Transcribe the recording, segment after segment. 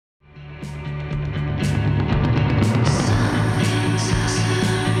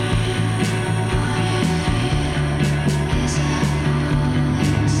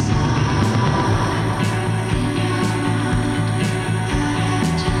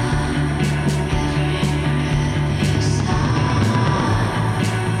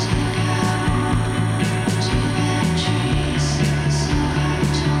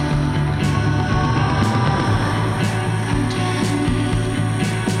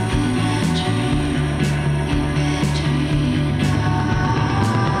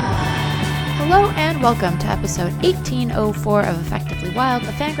welcome to episode 1804 of Effectively Wild,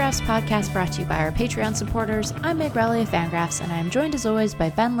 a Fangraphs podcast brought to you by our Patreon supporters. I'm Meg Rowley of Fangraphs, and I am joined as always by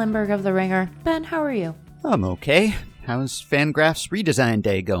Ben Lindbergh of The Ringer. Ben, how are you? I'm okay. How's Fangraphs redesign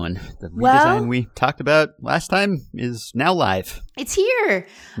day going? The redesign we talked about last time is now live. It's here.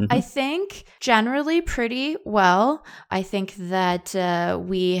 I think generally pretty well. I think that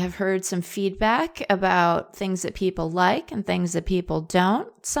we have heard some feedback about things that people like and things that people don't.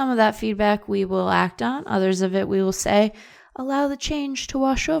 Some of that feedback we will act on. Others of it we will say, allow the change to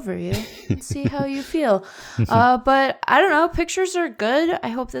wash over you and see how you feel. But I don't know, pictures are good. I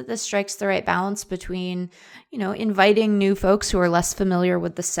hope that this strikes the right balance between, inviting new folks who are less familiar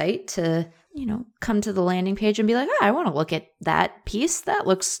with the site to, come to the landing page and be like, I want to look at that piece. That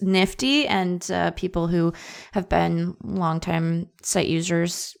looks nifty. And people who have been longtime site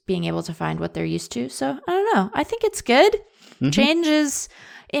users being able to find what they're used to. So I don't know. I think it's good. Change is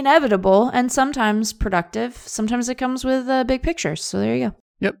inevitable and sometimes productive. Sometimes it comes with big pictures. So there you go.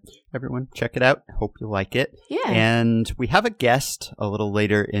 Yep. Everyone, check it out. Hope you like it. Yeah. And we have a guest a little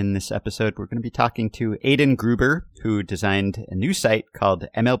later in this episode. We're going to be talking to Aidan Gruber, who designed a new site called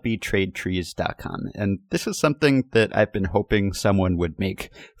MLBTradeTrees.com. And this is something that I've been hoping someone would make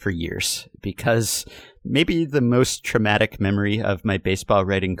for years, because maybe the most traumatic memory of my baseball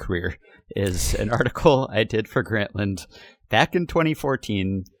writing career is an article I did for Grantland back in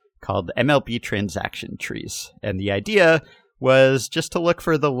 2014 called MLB Transaction Trees. And the idea was just to look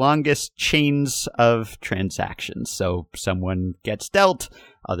for the longest chains of transactions. So someone gets dealt,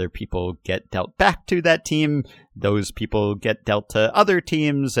 other people get dealt back to that team, those people get dealt to other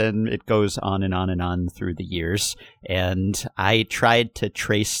teams, and it goes on and on and on through the years. And I tried to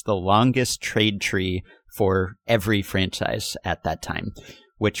trace the longest trade tree for every franchise at that time,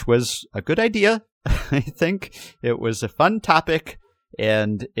 which was a good idea. I think it was a fun topic.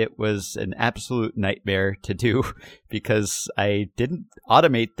 And it was an absolute nightmare to do because I didn't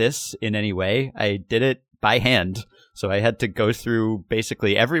automate this in any way. I did it by hand. So I had to go through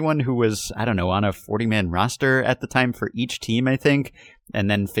basically everyone who was, on a 40-man roster at the time for each team, I think, and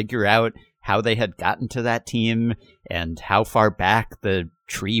then figure out how they had gotten to that team and how far back the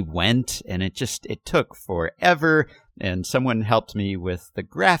tree went. And it took forever. And someone helped me with the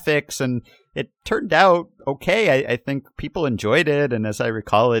graphics, and it turned out okay. I think people enjoyed it. And as I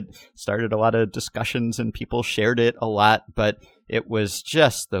recall, it started a lot of discussions and people shared it a lot, but it was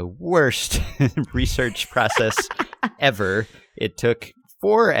just the worst research process ever. It took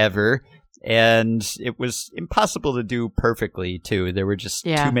forever. And it was impossible to do perfectly, too. There were just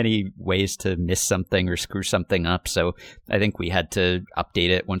too many ways to miss something or screw something up. So I think we had to update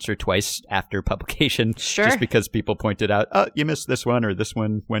it once or twice after publication. Sure. Just because people pointed out, you missed this one, or this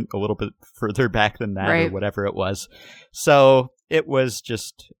one went a little bit further back than that, or whatever it was. So it was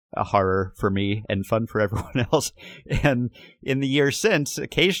just a horror for me and fun for everyone else. And in the years since,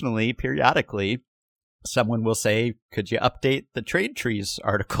 occasionally, periodically, someone will say, could you update the Trade Trees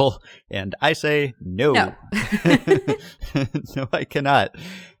article? And I say, no. No, I cannot.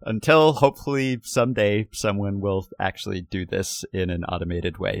 Until hopefully someday someone will actually do this in an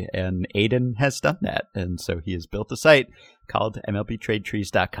automated way. And Aidan has done that. And so he has built a site called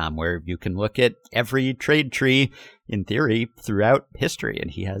MLBTradeTrees.com where you can look at every trade tree, in theory, throughout history. And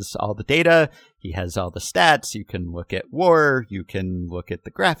he has all the data. He has all the stats. You can look at WAR. You can look at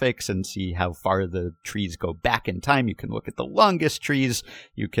the graphics and see how far the trees go back in time. You can look at the longest trees.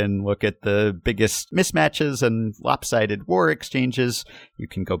 You can look at the biggest mismatches and lopsided WAR exchanges. You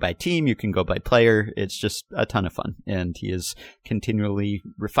can go by team. You can go by player. It's just a ton of fun. And he is continually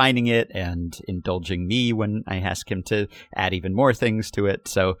refining it and indulging me when I ask him to add even more things to it.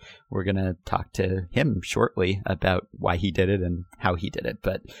 So we're going to talk to him shortly about why he did it and how he did it.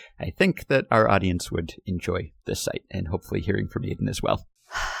 But I think that our audience would enjoy this site and hopefully hearing from Aidan as well.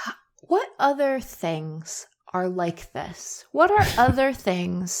 What other things are like this? What are other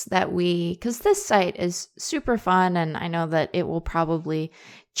things that because this site is super fun, and I know that it will probably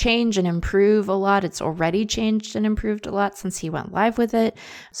change and improve a lot. It's already changed and improved a lot since he went live with it.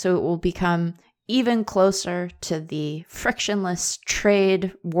 So it will become even closer to the frictionless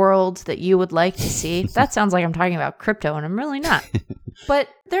trade world that you would like to see. That sounds like I'm talking about crypto, and I'm really not. But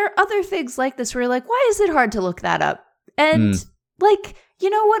there are other things like this where you're like, why is it hard to look that up? And you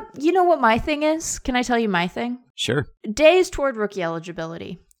know what my thing is? Can I tell you my thing? Sure. Days toward rookie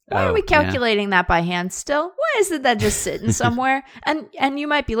eligibility. Why are we calculating that by hand still? Why isn't that just sitting somewhere? And you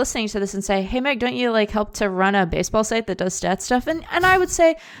might be listening to this and say, hey, Meg, don't you help to run a baseball site that does stat stuff? And I would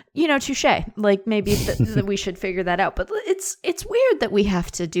say, touche. Maybe that we should figure that out. But it's weird that we have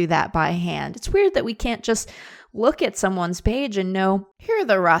to do that by hand. It's weird that we can't just look at someone's page and know, here are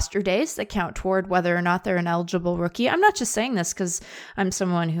the roster days that count toward whether or not they're an eligible rookie. I'm not just saying this because I'm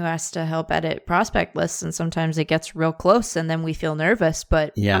someone who has to help edit prospect lists, and sometimes it gets real close and then we feel nervous,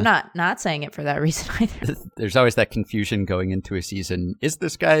 but I'm not saying it for that reason either. There's always that confusion going into a season. Is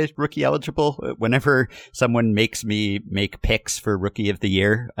this guy rookie eligible? Whenever someone makes me make picks for rookie of the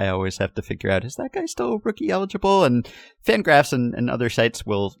year, I always have to figure out, is that guy still rookie eligible? And Fangraphs and other sites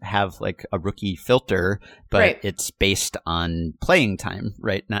will have like a rookie filter, but it's based on playing time,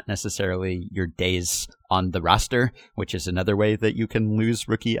 right? Not necessarily your days on the roster, which is another way that you can lose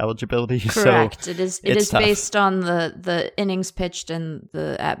rookie eligibility. Correct. So it is based on the innings pitched and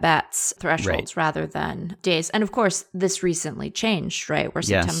the at-bats thresholds rather than days. And of course, this recently changed, right? Where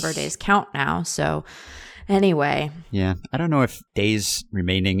September days count now. So anyway. Yeah. I don't know if days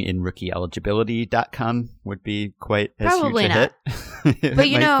remaining in rookieeligibility.com would be quite as probably huge a not. Hit. But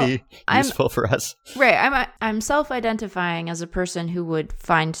you know, be useful for us. Right. I'm self-identifying as a person who would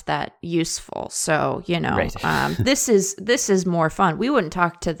find that useful. So, you know, this is more fun. We wouldn't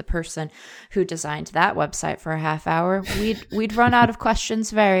talk to the person who designed that website for a half hour. We'd run out of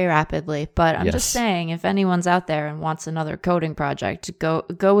questions very rapidly. But I'm just saying, if anyone's out there and wants another coding project,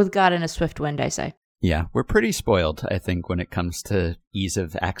 go with God in a swift wind, I say. Yeah, we're pretty spoiled, I think, when it comes to ease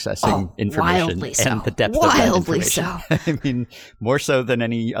of accessing information and the depth of that information. I mean, more so than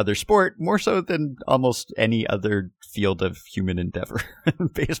any other sport, more so than almost any other field of human endeavor.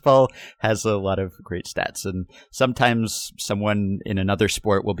 Baseball has a lot of great stats, and sometimes someone in another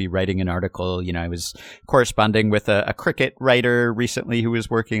sport will be writing an article. You know, I was corresponding with a cricket writer recently who was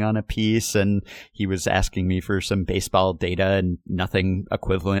working on a piece, and he was asking me for some baseball data, and nothing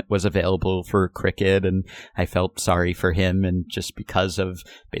equivalent was available for cricket. And I felt sorry for him, and just because of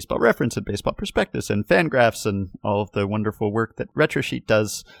Baseball Reference and Baseball Prospectus and Fangraphs and all of the wonderful work that Retrosheet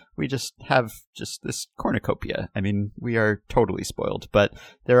does, we just have just this cornucopia. I mean, we are totally spoiled, but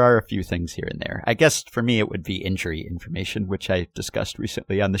there are a few things here and there. I guess for me, it would be injury information, which I discussed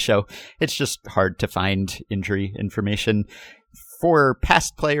recently on the show. It's just hard to find injury information for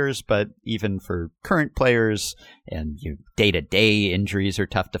past players, but even for current players, and day-to-day injuries are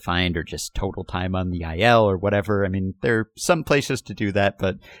tough to find, or just total time on the IL or whatever. I mean, there are some places to do that,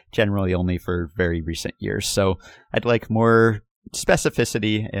 but generally only for very recent years. So I'd like more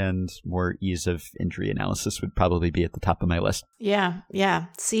specificity, and more ease of injury analysis would probably be at the top of my list. Yeah.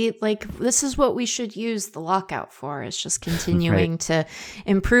 See, like, this is what we should use the lockout for. It's just continuing to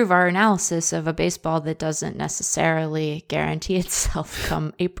improve our analysis of a baseball that doesn't necessarily guarantee itself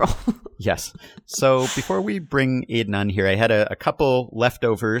come April. Yes. So before we bring Aiden on here, I had a couple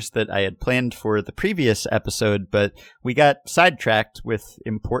leftovers that I had planned for the previous episode, but we got sidetracked with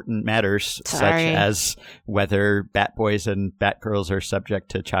important matters, such as whether bat boys and bat girls are subject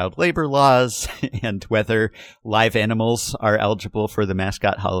to child labor laws, and whether live animals are eligible for the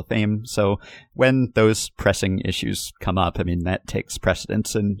Mascot Hall of Fame. So when those pressing issues come up, I mean, that takes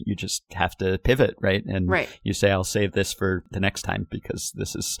precedence, and you just have to pivot, right? And you say, I'll save this for the next time because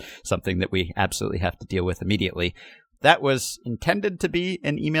this is something that we absolutely have to deal with immediately. That was intended to be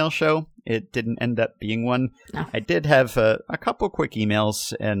an email show. It didn't end up being one. No. I did have a couple quick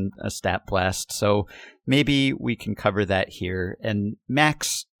emails and a stat blast, so maybe we can cover that here. And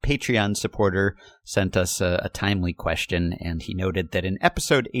Max, Patreon supporter, sent us a timely question, and he noted that in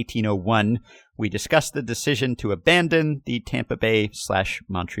episode 1801, we discussed the decision to abandon the Tampa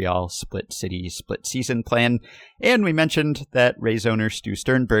Bay/Montreal split city, split season plan, and we mentioned that Rays owner Stu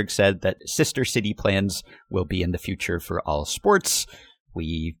Sternberg said that sister city plans will be in the future for all sports.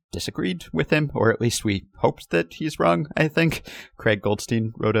 We disagreed with him, or at least we hoped that he's wrong, I think. Craig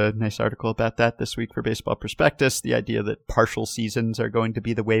Goldstein wrote a nice article about that this week for Baseball Prospectus, the idea that partial seasons are going to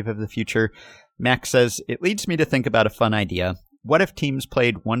be the wave of the future. Max says, it leads me to think about a fun idea. What if teams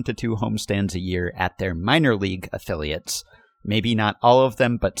played 1 to 2 homestands a year at their minor league affiliates? Maybe not all of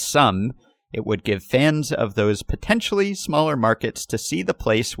them, but some. It would give fans of those potentially smaller markets to see the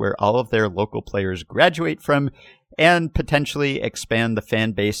place where all of their local players graduate from, and potentially expand the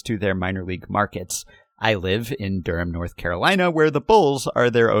fan base to their minor league markets. I live in Durham, North Carolina, where the Bulls are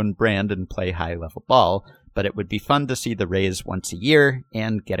their own brand and play high-level ball, but it would be fun to see the Rays once a year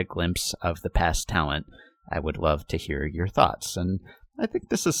and get a glimpse of the past talent. I would love to hear your thoughts. And I think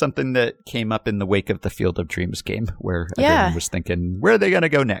this is something that came up in the wake of the Field of Dreams game, where everyone was thinking, where are they going to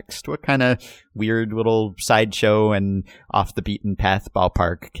go next? What kind of weird little sideshow and off the beaten path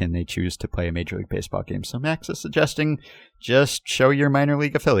ballpark can they choose to play a Major League Baseball game? So Max is suggesting just show your minor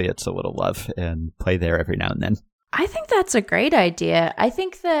league affiliates a little love and play there every now and then. I think that's a great idea. I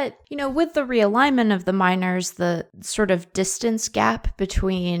think that, with the realignment of the minors, the sort of distance gap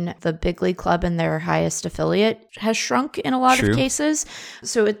between the big league club and their highest affiliate has shrunk in a lot of cases.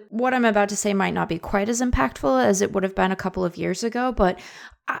 So what I'm about to say might not be quite as impactful as it would have been a couple of years ago, but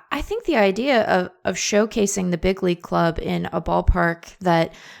I think the idea of showcasing the big league club in a ballpark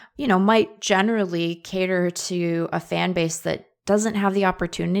that, might generally cater to a fan base that doesn't have the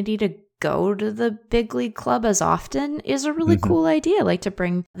opportunity to go to the big league club as often is a really cool idea. Like to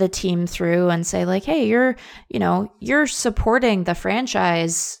bring the team through and say like, hey, you're supporting the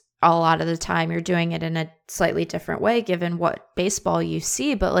franchise a lot of the time. You're doing it in a slightly different way given what baseball you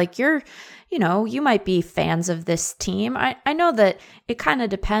see, but like you might be fans of this team. I know that it kind of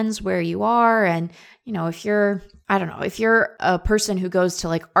depends where you are. And, if you're a person who goes to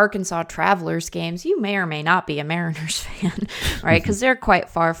like Arkansas Travelers games, you may or may not be a Mariners fan, right? Because they're quite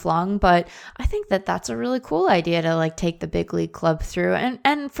far flung. But I think that that's a really cool idea to like take the big league club through.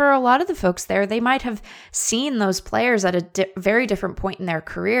 And for a lot of the folks there, they might have seen those players at a very different point in their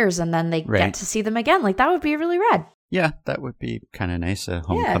careers, and then they get to see them again. Like that would be really rad. Yeah, that would be kind of nice. A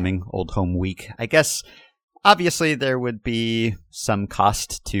homecoming, old home week. I guess, obviously, there would be some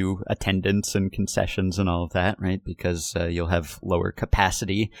cost to attendance and concessions and all of that, right? Because you'll have lower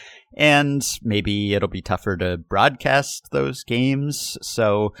capacity, and maybe it'll be tougher to broadcast those games.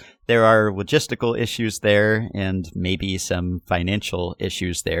 So there are logistical issues there and maybe some financial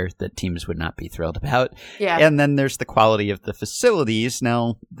issues there that teams would not be thrilled about. Yeah. And then there's the quality of the facilities.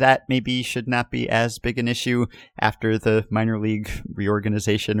 Now, that maybe should not be as big an issue after the minor league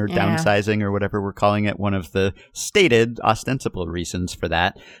reorganization or downsizing or whatever we're calling it. One of the stated ostensible reasons for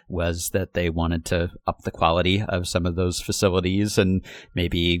that was that they wanted to up the quality of some of those facilities and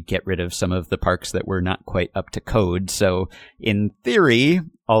maybe get rid of some of the parks that were not quite up to code. So in theory,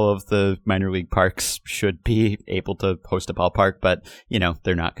 all of the minor league parks should be able to host a ballpark, but,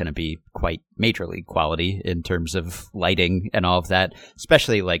 they're not going to be quite major league quality in terms of lighting and all of that,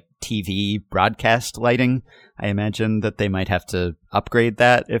 especially like TV broadcast lighting. I imagine that they might have to upgrade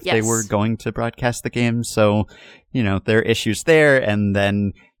that if they were going to broadcast the game. So, there are issues there. And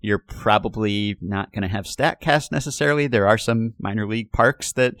then you're probably not going to have StatCast necessarily. There are some minor league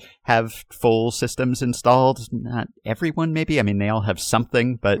parks that have full systems installed. Not everyone, maybe. I mean, they all have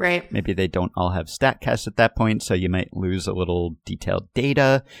something, but maybe they don't all have StatCast at that point. So you might lose a little detailed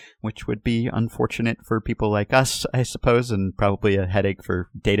data, which would be unfortunate for people like us, I suppose, and probably a headache for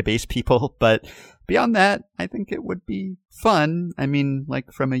database people. But beyond that, I think it would be fun. I mean,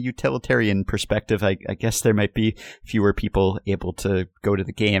 like from a utilitarian perspective, I guess there might be fewer people able to go to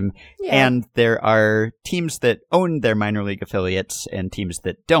the game. Yeah. And there are teams that own their minor league affiliates and teams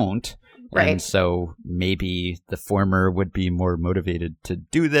that don't. Right. And so maybe the former would be more motivated to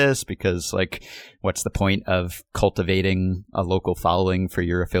do this because, like, what's the point of cultivating a local following for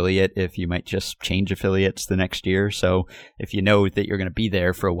your affiliate if you might just change affiliates the next year? So if you know that you're going to be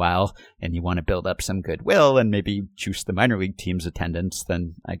there for a while and you want to build up some goodwill and maybe juice the minor league team's attendance,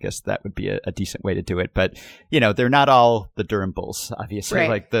 then I guess that would be a decent way to do it. But, they're not all the Durham Bulls, obviously. Right.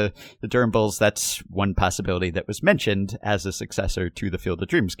 Like the Durham Bulls, that's one possibility that was mentioned as a successor to the Field of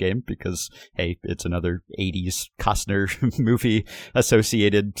Dreams game because, hey, it's another 80s Costner movie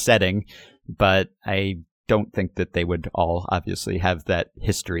associated setting. But I don't think that they would all obviously have that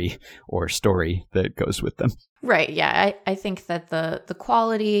history or story that goes with them. Right. Yeah. I think that the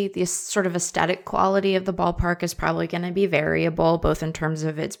quality, the sort of aesthetic quality of the ballpark is probably going to be variable, both in terms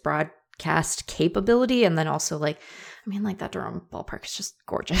of its broadcast capability and then also that Durham ballpark is just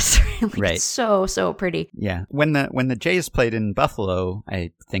gorgeous. Right. It's so pretty. Yeah. When the Jays played in Buffalo,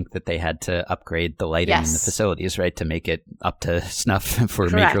 I think that they had to upgrade the lighting in the facilities, right, to make it up to snuff for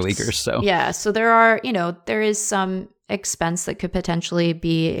major leaguers. So yeah. So there is some expense that could potentially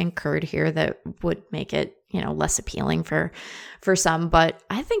be incurred here that would make it, less appealing for some, but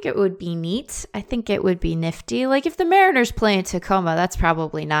I think it would be neat. I think it would be nifty. Like if the Mariners play in Tacoma, that's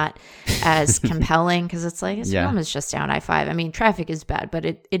probably not as compelling because it's like Tacoma's just down I-5. I mean, traffic is bad, but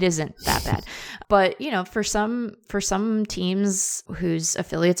it isn't that bad. But for some teams whose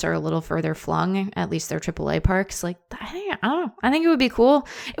affiliates are a little further flung, at least their AAA parks, like I don't know. I think it would be cool.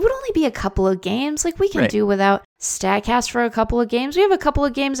 It would only be a couple of games. Like we can do without StatCast for a couple of games. We have a couple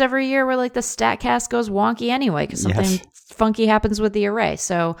of games every year where like the StatCast goes wonky anyway because something funky happens with the array.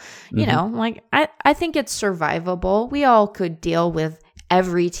 So, I think it's survivable. We all could deal with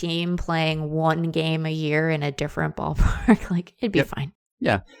every team playing one game a year in a different ballpark. Like it'd be fine.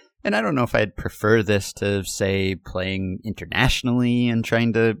 Yeah. And I don't know if I'd prefer this to, say, playing internationally and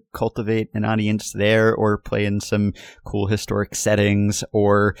trying to cultivate an audience there, or play in some cool historic settings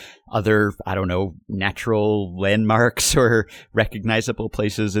or other, I don't know, natural landmarks or recognizable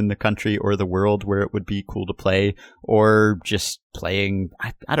places in the country or the world where it would be cool to play, or just playing,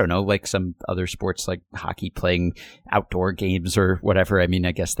 I don't know, like some other sports like hockey, playing outdoor games or whatever. I mean,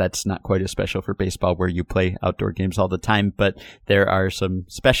 I guess that's not quite as special for baseball where you play outdoor games all the time, but there are some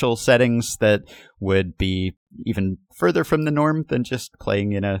special settings that would be even further from the norm than just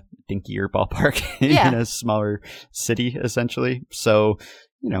playing in a dinkier ballpark in a smaller city, essentially. So,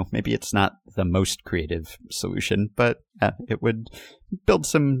 maybe it's not the most creative solution, but it would build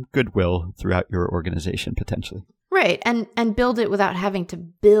some goodwill throughout your organization, potentially. Right. And build it without having to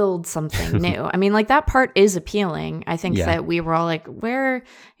build something new. I mean, like, that part is appealing. I think that we were all like, we're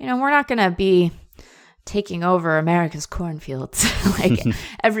not going to be taking over America's cornfields like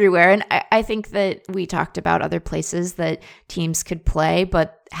everywhere. And I think that we talked about other places that teams could play,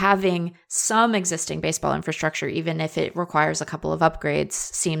 but having some existing baseball infrastructure, even if it requires a couple of upgrades,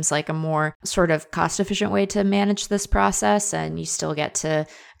 seems like a more sort of cost-efficient way to manage this process. And you still get to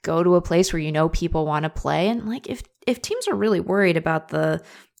go to a place where people want to play. And like, if teams are really worried about the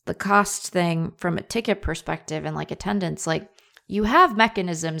cost thing from a ticket perspective and like attendance, like, you have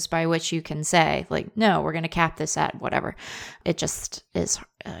mechanisms by which you can say, like, no, we're going to cap this at whatever. It just is,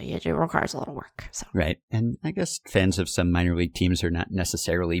 it requires a little work. So. Right. And I guess fans of some minor league teams are not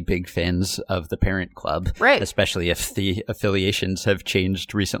necessarily big fans of the parent club. Right. Especially if the affiliations have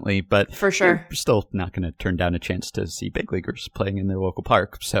changed recently. But for sure, you're still not going to turn down a chance to see big leaguers playing in their local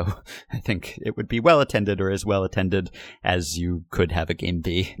park. So I think it would be well attended, or as well attended as you could have a game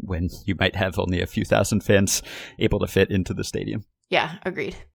be, when you might have only a few thousand fans able to fit into the stadium. Yeah,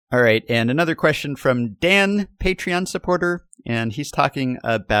 agreed. All right, and another question from Dan, Patreon supporter, and he's talking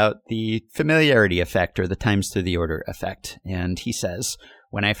about the familiarity effect, or the times through the order effect. And he says,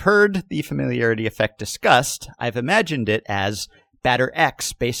 when I've heard the familiarity effect discussed, I've imagined it as batter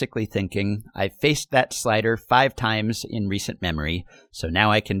X basically thinking, I've faced that slider 5 times in recent memory, so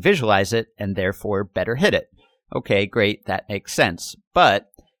now I can visualize it and therefore better hit it. Okay, great, that makes sense. But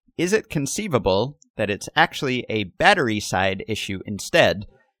is it conceivable that it's actually a battery side issue instead?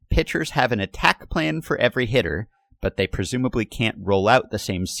 Pitchers have an attack plan for every hitter, but they presumably can't roll out the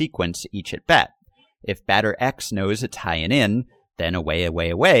same sequence each at bat. If batter X knows it's high and in, then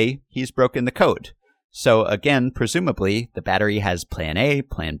away, he's broken the code. So again, presumably, the battery has plan A,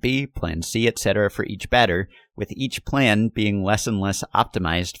 plan B, plan C, etc. for each batter, with each plan being less and less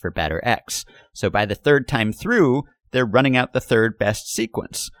optimized for batter X. So by the 3rd time through, they're running out the 3rd best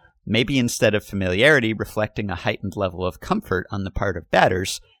sequence. Maybe instead of familiarity reflecting a heightened level of comfort on the part of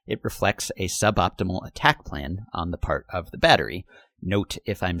batters, it reflects a suboptimal attack plan on the part of the battery. Note,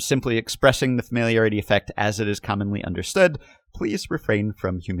 if I'm simply expressing the familiarity effect as it is commonly understood, please refrain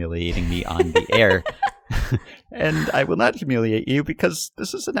from humiliating me on the air. And I will not humiliate you, because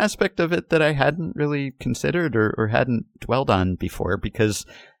this is an aspect of it that I hadn't really considered or hadn't dwelled on before, because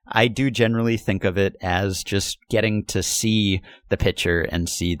I do generally think of it as just getting to see the pitcher and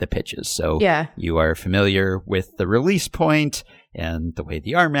see the pitches. So you are familiar with the release point and the way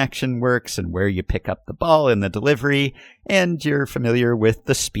the arm action works and where you pick up the ball in the delivery, and you're familiar with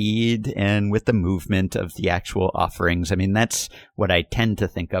the speed and with the movement of the actual offerings. I mean, that's what I tend to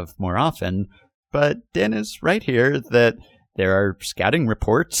think of more often. But Dan is right here that there are scouting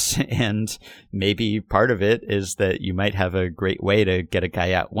reports, and maybe part of it is that you might have a great way to get a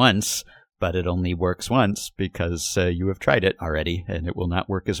guy out once, but it only works once because you have tried it already, and it will not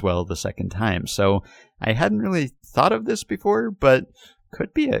work as well the second time. So I hadn't really thought of this before, but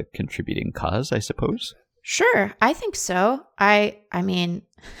could be a contributing cause, I suppose. Sure, I think so. I mean...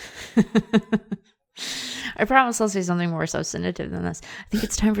 I promise I'll say something more substantive than this. I think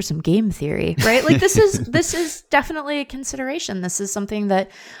it's time for some game theory, right? Like, this is definitely a consideration. This is something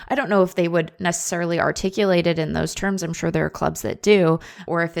that I don't know if they would necessarily articulate it in those terms. I'm sure there are clubs that do,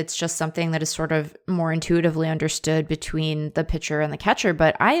 or if it's just something that is sort of more intuitively understood between the pitcher and the catcher.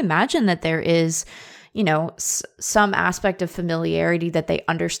 But I imagine that there is, some aspect of familiarity that they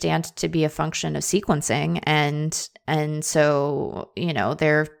understand to be a function of sequencing. And so,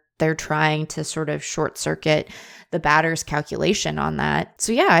 they're trying to sort of short circuit the batter's calculation on that.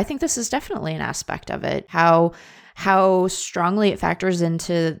 So yeah, I think this is definitely an aspect of it. How strongly it factors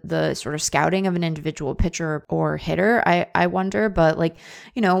into the sort of scouting of an individual pitcher or hitter, I wonder. But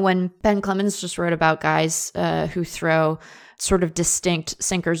when Ben Clemens just wrote about guys who throw sort of distinct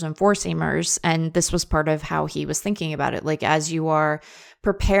sinkers and four-seamers, and this was part of how he was thinking about it. Like, as you are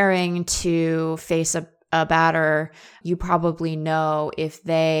preparing to face a batter, you probably know if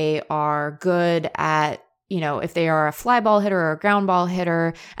they are good at, if they are a fly ball hitter or a ground ball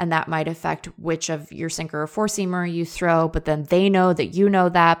hitter, and that might affect which of your sinker or four seamer you throw. But then they know that you know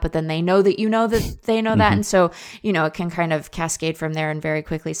that, but then they know that you know that they know that. And so, it can kind of cascade from there and very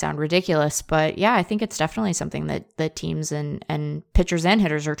quickly sound ridiculous. But yeah, I think it's definitely something that the teams and pitchers and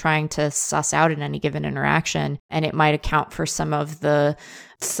hitters are trying to suss out in any given interaction. And it might account for some of the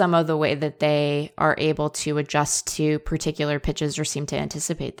way that they are able to adjust to particular pitches or seem to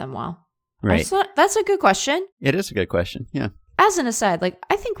anticipate them well. Right. That's a good question. It is a good question. Yeah. As an aside,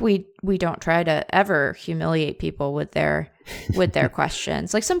 I think we don't try to ever humiliate people with their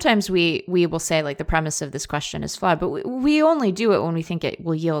questions. Sometimes we will say the premise of this question is flawed, but we only do it when we think it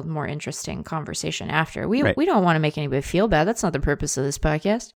will yield more interesting conversation after. We don't want to make anybody feel bad. That's not the purpose of this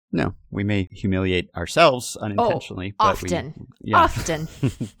podcast. No, we may humiliate ourselves unintentionally. Often. Often.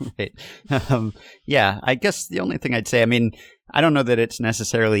 Right. Yeah, I guess the only thing I'd say, I don't know that it's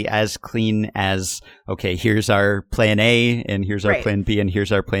necessarily as clean as, okay, here's our plan A and here's our plan B and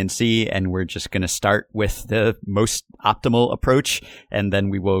here's our plan C, and we're just going to start with the most optimal approach, and then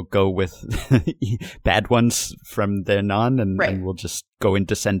we will go with bad ones from then on, and we'll just go in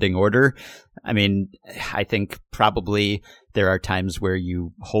descending order. I think probably there are times where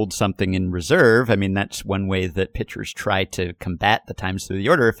you hold something in reserve. That's one way that pitchers try to combat the times through the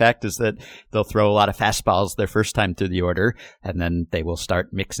order effect, is that they'll throw a lot of fastballs their first time through the order, and then they will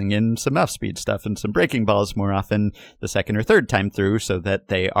start mixing in some off-speed stuff and some breaking balls more often the second or third time through, so that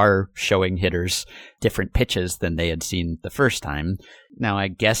they are showing hitters different pitches than they had seen the first time. Now, I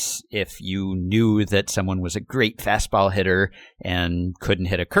guess if you knew that someone was a great fastball hitter and couldn't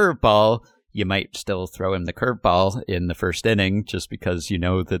hit a curveball, you might still throw him the curveball in the first inning just because you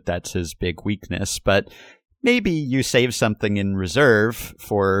know that that's his big weakness. But maybe you save something in reserve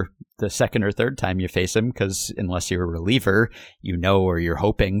for the second or third time you face him, because unless you're a reliever, or you're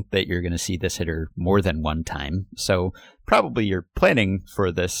hoping that you're going to see this hitter more than one time. So probably you're planning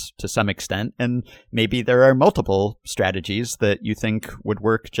for this to some extent, and maybe there are multiple strategies that you think would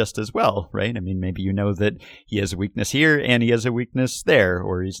work just as well, right? Maybe you know that he has a weakness here and he has a weakness there,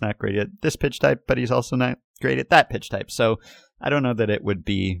 or he's not great at this pitch type, but he's also not great at that pitch type. So I don't know that it would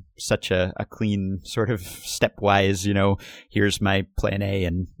be such a clean sort of stepwise, here's my plan A,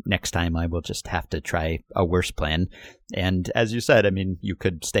 and next time I will just have to try a worse plan. And as you said, you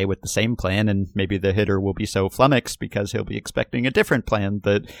could stay with the same plan, and maybe the hitter will be so flummoxed because he'll be expecting a different plan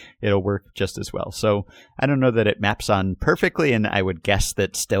that it'll work just as well. So I don't know that it maps on perfectly, and I would guess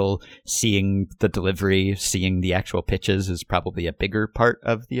that still seeing the delivery, seeing the actual pitches is probably a bigger part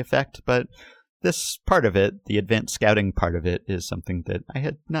of the effect. But this part of it, the advanced scouting part of it, is something that I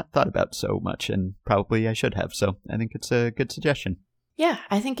had not thought about so much, and probably I should have. So I think it's a good suggestion. Yeah,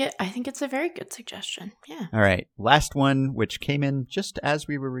 I think it's a very good suggestion. Yeah. All right. Last one, which came in just as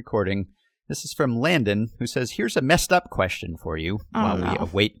we were recording. This is from Landon, who says, here's a messed up question for you while we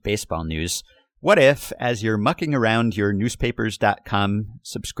await baseball news. What if, as you're mucking around your newspapers.com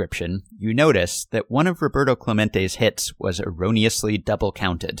subscription, you notice that one of Roberto Clemente's hits was erroneously double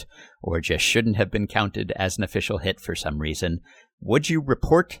counted, or just shouldn't have been counted as an official hit for some reason? Would you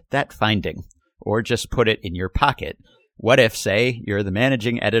report that finding, or just put it in your pocket? What if, say, you're the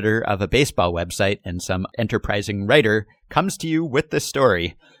managing editor of a baseball website and some enterprising writer comes to you with this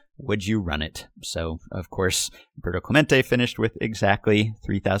story? Would you run it? So, of course, Roberto Clemente finished with exactly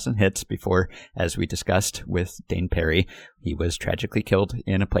 3,000 hits before, as we discussed with Dane Perry, he was tragically killed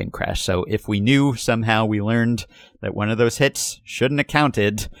in a plane crash. So if we knew somehow we learned that one of those hits shouldn't have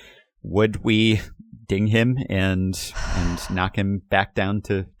counted, would we ding him and knock him back down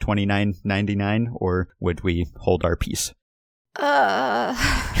to $29.99, or would we hold our peace?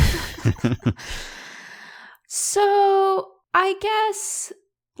 So I guess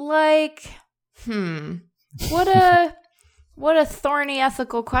what a thorny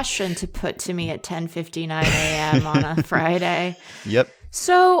ethical question to put to me at 10:59 a.m. on a Friday. Yep.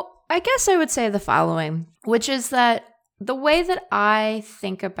 So I guess I would say the following, which is that the way that I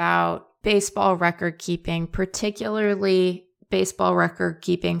think about baseball record keeping, particularly baseball record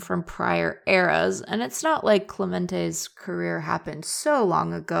keeping from prior eras, and it's not like Clemente's career happened so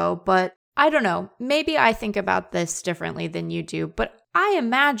long ago, but I don't know, maybe I think about this differently than you do, but I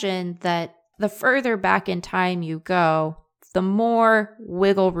imagine that the further back in time you go, the more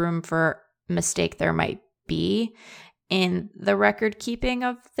wiggle room for mistake there might be in the record keeping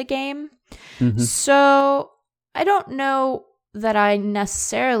of the game. Mm-hmm. So I don't know that I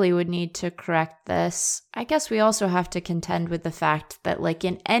necessarily would need to correct this. I guess we also have to contend with the fact that, like,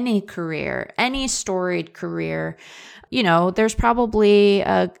 in any career, any storied career, you know, there's probably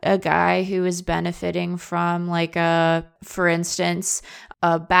a guy who is benefiting from, like, for instance,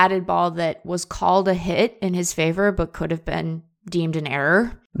 a batted ball that was called a hit in his favor but could have been deemed an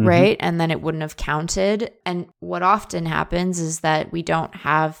error, right? And then it wouldn't have counted. And what often happens is that we don't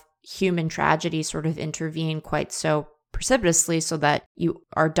have human tragedy sort of intervene quite so precipitously so that you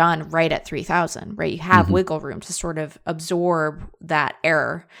are done right at 3,000, right? You have wiggle room to sort of absorb that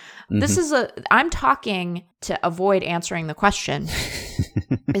error. I'm talking to avoid answering the question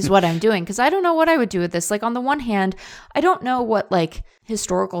is what I'm doing, because I don't know what I would do with this. Like, on the one hand, I don't know what, like,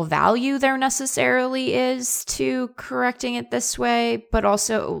 historical value there necessarily is to correcting it this way, but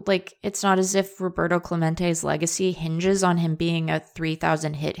also, like, it's not as if Roberto Clemente's legacy hinges on him being a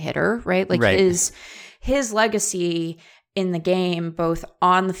 3,000 hit hitter, right? Like, his legacy in the game, both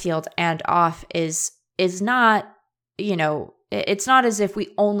on the field and off, is not, you know, it's not as if we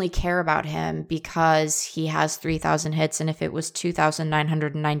only care about him because he has 3,000 hits. And if it was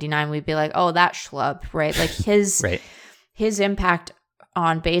 2,999, we'd be like, oh, that schlub, right? Like, his impact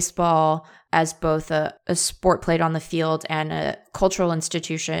on baseball as both a sport played on the field and a cultural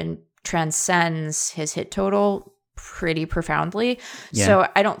institution transcends his hit total pretty profoundly. Yeah. So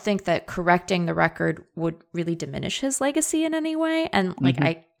I don't think that correcting the record would really diminish his legacy in any way. And,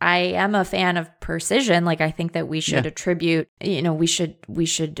 like, I am a fan of precision. Like, I think that we should attribute, you know, we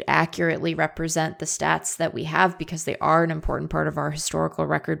should accurately represent the stats that we have because they are an important part of our historical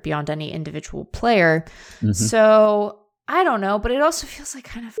record beyond any individual player. So I don't know, but it also feels like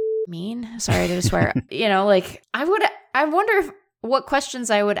kind of mean. Sorry to swear. You know, like, I wonder what questions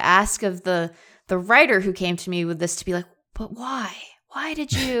I would ask of the writer who came to me with this to be like, but why? Why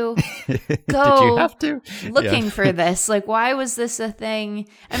did you go did you have to? looking for this? Like, why was this a thing?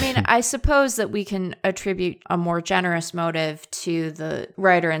 I mean, I suppose that we can attribute a more generous motive to the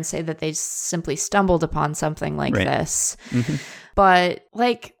writer and say that they simply stumbled upon something like this. But,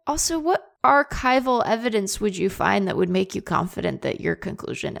 like, also, what archival evidence would you find that would make you confident that your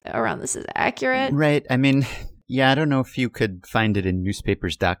conclusion around this is accurate? Right. I mean, yeah, I don't know if you could find it in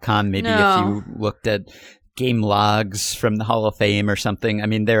newspapers.com. Maybe if you looked at game logs from the Hall of Fame or something. I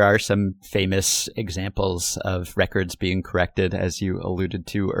mean, there are some famous examples of records being corrected, as you alluded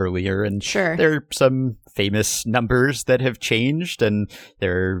to earlier. And there are some famous numbers that have changed, and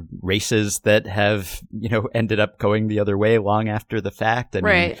there are races that have, you know, ended up going the other way long after the fact. I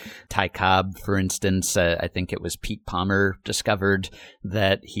mean, Ty Cobb, for instance, I think it was Pete Palmer discovered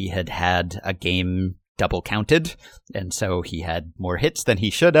that he had a game double counted, and so he had more hits than he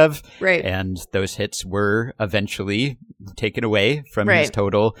should have, and those hits were eventually taken away from his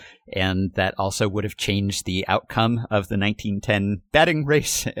total, and that also would have changed the outcome of the 1910 batting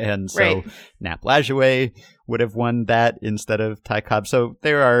race, and so Nap Lajoie would have won that instead of Ty Cobb. So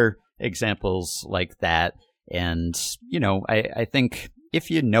there are examples like that, and, you know, I think if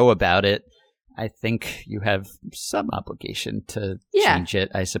you know about it, I think you have some obligation to change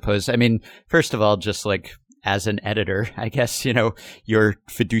it, I suppose. I mean, first of all, just like as an editor, I guess, you know, your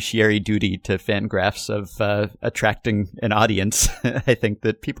fiduciary duty to Fangraphs of attracting an audience. I think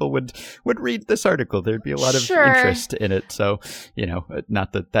that people would read this article. There'd be a lot of interest in it. So, you know,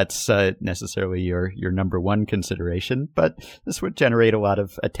 not that that's necessarily your number one consideration, but this would generate a lot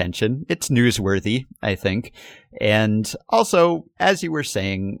of attention. It's newsworthy, I think. And also, as you were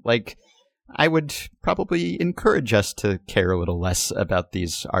saying, like, I would probably encourage us to care a little less about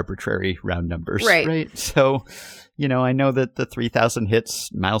these arbitrary round numbers. Right. So, you know, I know that the 3,000 hits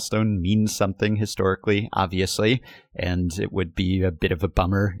milestone means something historically, obviously, and it would be a bit of a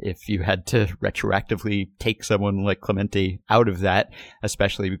bummer if you had to retroactively take someone like Clemente out of that,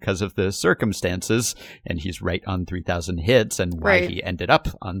 especially because of the circumstances, and he's right on 3,000 hits and why he ended up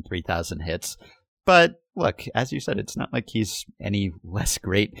on 3,000 hits. But look, as you said, it's not like he's any less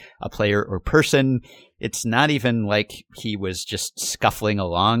great a player or person. It's not even like he was just scuffling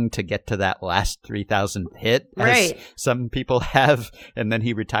along to get to that last 3,000th hit, as some people have, and then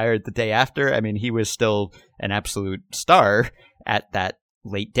he retired the day after. I mean, he was still an absolute star at that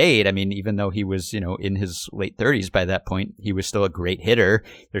late date. I mean, even though he was, you know, in his late 30s by that point, he was still a great hitter.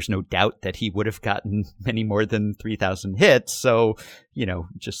 There's no doubt that he would have gotten many more than 3,000 hits. So, you know,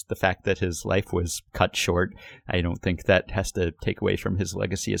 just the fact that his life was cut short, I don't think that has to take away from his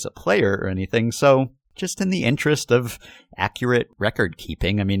legacy as a player or anything. So, just in the interest of accurate record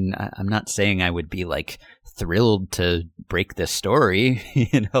keeping. I mean, I'm not saying I would be like thrilled to break this story,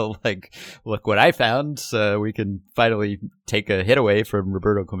 like, look what I found. We can finally take a hit away from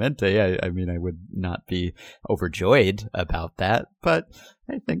Roberto Clemente. I mean, I would not be overjoyed about that, but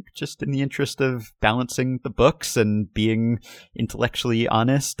I think just in the interest of balancing the books and being intellectually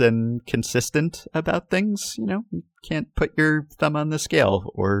honest and consistent about things, you can't put your thumb on the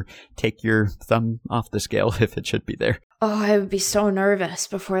scale or take your thumb off the scale if it should be there. Oh, I would be so nervous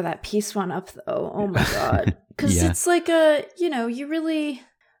before that piece went up, though. Oh my God. Because Yeah. it's like you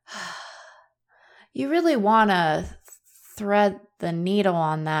really want to thread the needle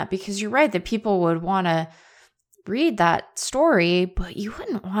on that, because you're right that people would want to read that story, but you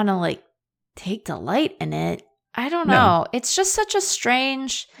wouldn't want to like take delight in it. I don't know. It's just such a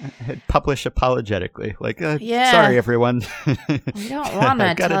strange... Publish apologetically. Like, Yeah. sorry, everyone. We don't want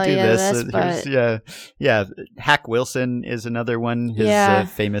to Gotta tell do you this, but... Yeah. Hack Wilson is another one. His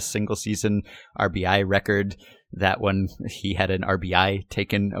famous single season RBI record. That one, he had an RBI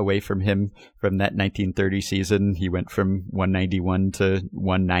taken away from him from that 1930 season. He went from 191 to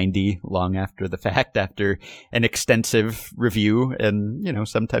 190 long after the fact, after an extensive review. And,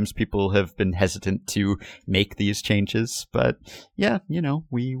 sometimes people have been hesitant to make these changes. But yeah,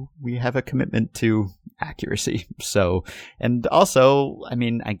 we have a commitment to accuracy. So, and also, I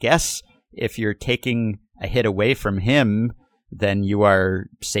mean, I guess if you're taking a hit away from him, then you are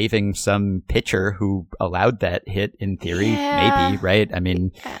saving some pitcher who allowed that hit in theory, maybe, right? I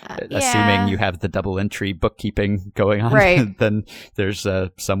mean, assuming you have the double entry bookkeeping going on, right. Then there's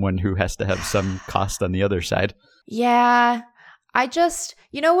someone who has to have some cost on the other side. Yeah.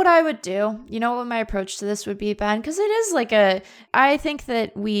 What I would do? What my approach to this would be, Ben? Because it is I think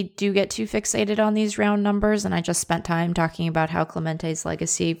that we do get too fixated on these round numbers, and I just spent time talking about how Clemente's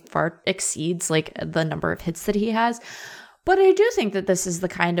legacy far exceeds like the number of hits that he has. But I do think that this is the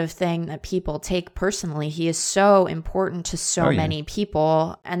kind of thing that people take personally. He is so important to so many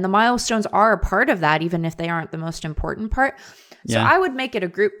people, and the milestones are a part of that, even if they aren't the most important part. So I would make it a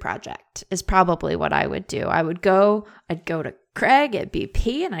group project is probably what I would do. I'd go to Craig at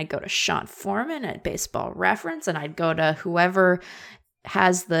BP, and I'd go to Sean Foreman at Baseball Reference, and I'd go to whoever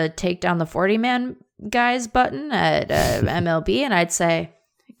has the take down the 40-man guys button at MLB, and I'd say,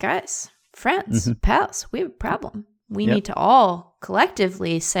 guys, friends, pals, we have a problem. We need to all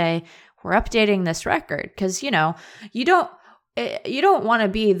collectively say, we're updating this record, because, you don't want to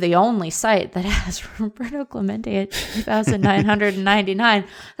be the only site that has Roberto Clemente at 2,999.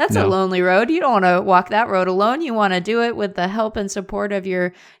 That's a lonely road. You don't want to walk that road alone. You want to do it with the help and support of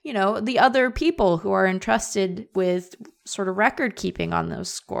your, the other people who are entrusted with sort of record keeping on this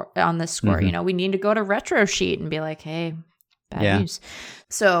score. We need to go to Retro Sheet and be like, hey, bad news.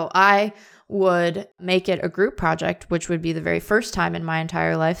 So I would make it a group project, which would be the very first time in my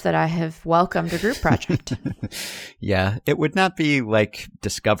entire life that I have welcomed a group project. Yeah, it would not be like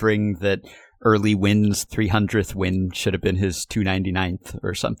discovering that Early Wynn's 300th win should have been his 299th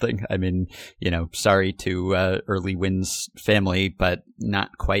or something. I mean, sorry to Early Wynn's family, but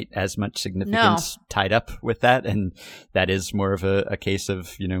not quite as much significance tied up with that. And that is more of a case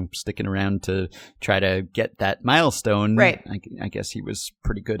of, sticking around to try to get that milestone. Right. I guess he was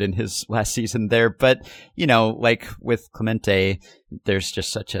pretty good in his last season there. But, like with Clemente, there's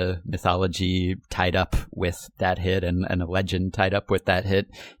just such a mythology tied up with that hit and a legend tied up with that hit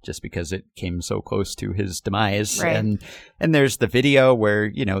just because it came so close to his demise. Right. And there's the video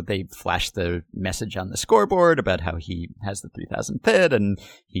where, they flash the message on the scoreboard about how he has the 3,000th hit and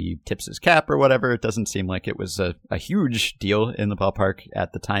he tips his cap or whatever. It doesn't seem like it was a huge deal in the ballpark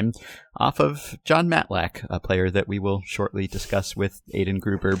at the time, off of John Matlack, a player that we will shortly discuss with Aiden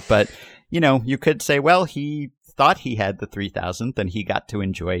Gruber. But, you could say, well, he thought he had the 3,000th and he got to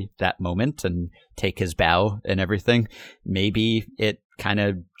enjoy that moment and take his bow and everything. Maybe it kind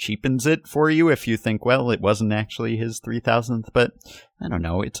of cheapens it for you if you think, well, it wasn't actually his 3,000th, but I don't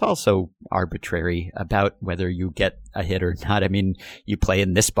know. It's also arbitrary about whether you get a hit or not. I mean, you play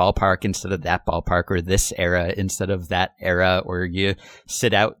in this ballpark instead of that ballpark, or this era instead of that era, or you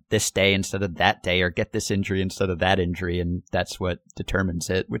sit out this day instead of that day, or get this injury instead of that injury, and that's what determines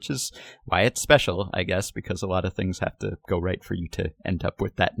it, which is why it's special, I guess, because a lot of things have to go right for you to end up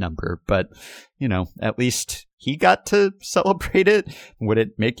with that number. But, at least he got to celebrate it. Would it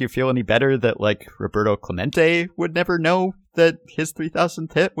make you feel any better that, like, Roberto Clemente would never know that his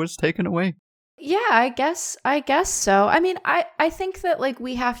 3,000th hit was taken away? Yeah, I guess so. I mean, I think that like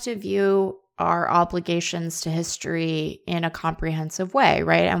we have to view our obligations to history in a comprehensive way,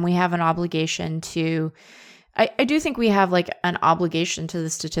 right? And we have an obligation to I do think we have like an obligation to the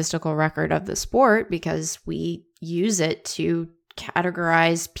statistical record of the sport because we use it to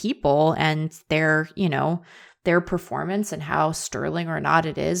categorize people and their, their performance and how sterling or not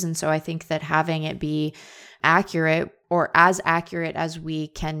it is. And so I think that having it be accurate or as accurate as we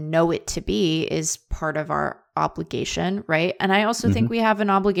can know it to be is part of our obligation, right? And I also think we have an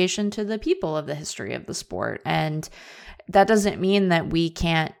obligation to the people of the history of the sport. And that doesn't mean that we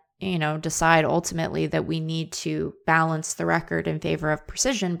can't, decide ultimately that we need to balance the record in favor of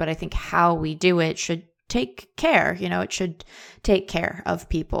precision. But I think how we do it should take care, it should take care of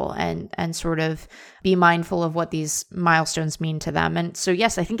people and sort of be mindful of what these milestones mean to them. And so,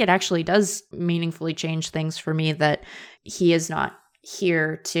 yes, I think it actually does meaningfully change things for me that he is not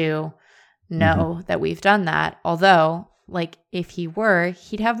here to know that we've done that. Although, like, if he were,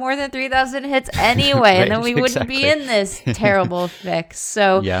 he'd have more than 3,000 hits anyway, right, and then we wouldn't be in this terrible fix.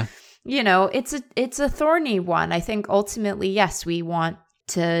 So, yeah. It's a thorny one. I think ultimately, yes, we want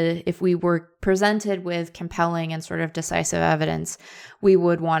to, if we were presented with compelling and sort of decisive evidence, we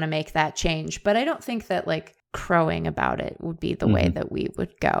would want to make that change. But I don't think that like crowing about it would be the way that we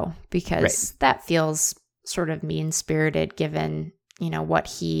would go, because that feels sort of mean-spirited given what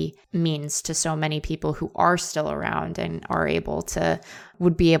he means to so many people who are still around and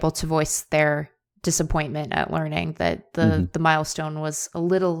would be able to voice their disappointment at learning that the milestone was a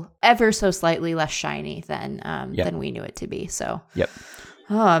little, ever so slightly less shiny than we knew it to be. So,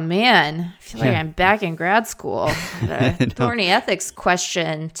 oh man, I feel like I'm back in grad school. A thorny ethics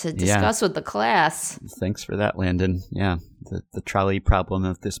question to discuss with the class. Thanks for that, Landon. Yeah, the trolley problem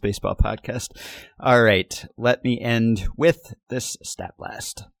of this baseball podcast. All right, let me end with this stat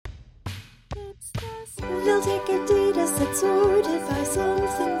blast. We'll take a data set sorted by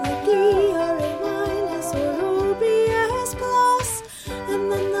something like ERA minus or OPS plus,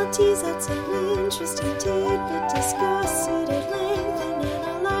 and then they'll tease out some interesting tidbit, discuss it at length, and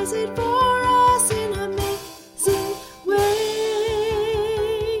analyze it for us in amazing ways.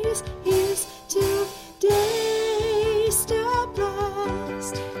 Here's today's Stat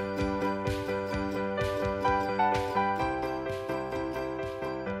Blast.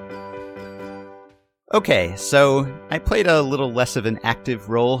 Okay, so I played a little less of an active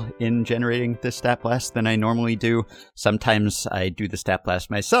role in generating this stat blast than I normally do. Sometimes I do the stat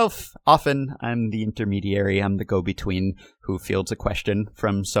blast myself. Often I'm the intermediary. I'm the go-between who fields a question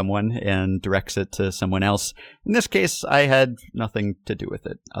from someone and directs it to someone else. In this case, I had nothing to do with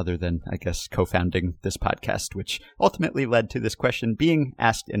it other than, I guess, co-founding this podcast, which ultimately led to this question being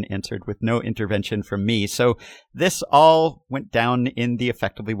asked and answered with no intervention from me. So this all went down in the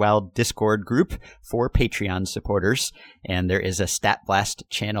Effectively Wild Discord group for Patreon supporters, and there is a Stat Blast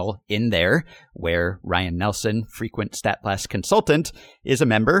channel in there where Ryan Nelson, frequent Stat Blast consultant, is a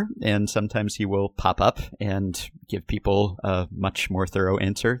member, and sometimes he will pop up and give people a much more thorough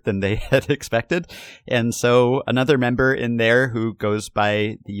answer than they had expected. And so another member in there who goes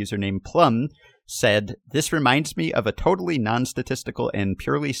by the username Plum said, "This reminds me of a totally non-statistical and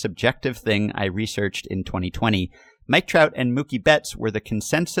purely subjective thing I researched in 2020. Mike Trout and Mookie Betts were the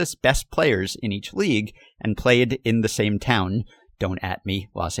consensus best players in each league and played in the same town. Don't at me,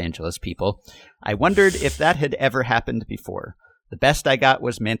 Los Angeles people. I wondered if that had ever happened before. The best I got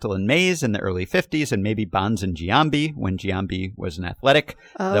was Mantle and Mays in the early 50s and maybe Bonds and Giambi when Giambi was an Athletic,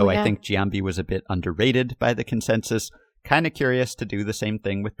 though I think Giambi was a bit underrated by the consensus. Kind of curious to do the same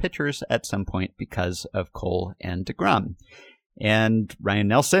thing with pitchers at some point because of Cole and DeGrom." And Ryan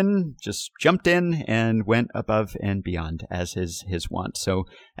Nelson just jumped in and went above and beyond as his wont. So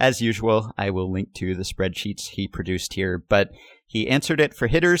as usual, I will link to the spreadsheets he produced here, but he answered it for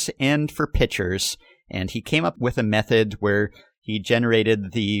hitters and for pitchers. And he came up with a method where he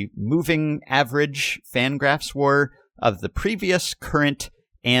generated the moving average Fangraphs WAR of the previous, current,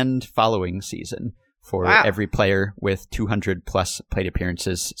 and following season for every player with 200 plus plate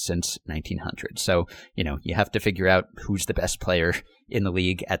appearances since 1900. So, you have to figure out who's the best player in the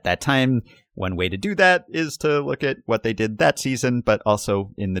league at that time. One way to do that is to look at what they did that season, but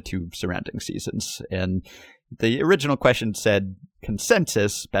also in the two surrounding seasons. And the original question said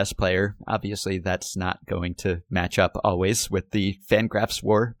consensus best player. Obviously, that's not going to match up always with the Fangraphs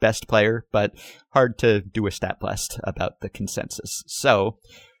WAR best player, but hard to do a stat blast about the consensus. So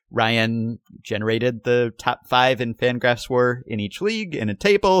Ryan generated the top 5 in Fangraphs WAR in each league in a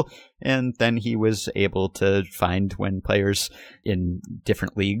table, and then he was able to find when players in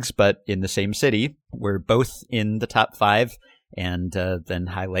different leagues but in the same city were both in the top 5 and then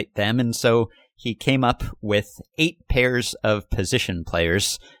highlight them. And so he came up with 8 pairs of position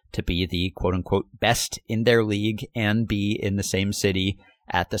players to be the quote-unquote best in their league and be in the same city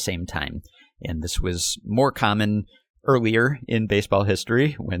at the same time. And this was more common earlier in baseball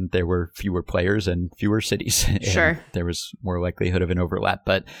history when there were fewer players and fewer cities. Sure. There was more likelihood of an overlap.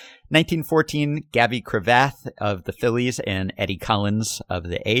 But 1914, Gabby Cravath of the Phillies and Eddie Collins of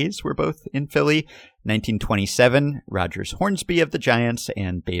the A's were both in Philly. 1927, Rogers Hornsby of the Giants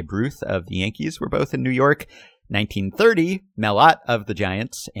and Babe Ruth of the Yankees were both in New York. 1930, Mel Ott of the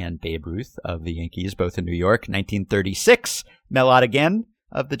Giants and Babe Ruth of the Yankees, both in New York. 1936, Mel Ott again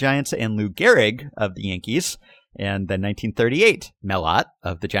of the Giants and Lou Gehrig of the Yankees. And then 1938, Mel Ott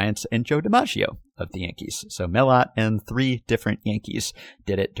of the Giants and Joe DiMaggio of the Yankees. So Mel Ott and 3 different Yankees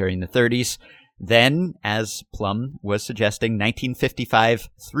did it during the 30s. Then, as Plum was suggesting, 1955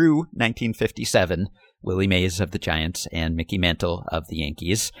 through 1957, Willie Mays of the Giants and Mickey Mantle of the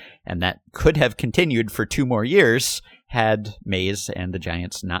Yankees. And that could have continued for 2 more years had Mays and the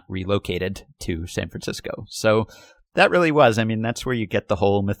Giants not relocated to San Francisco. So that really was. I mean, that's where you get the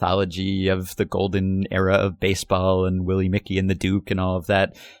whole mythology of the golden era of baseball and Willie, Mickey, and the Duke and all of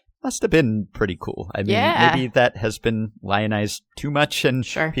that. Must have been pretty cool. I mean, maybe that has been lionized too much and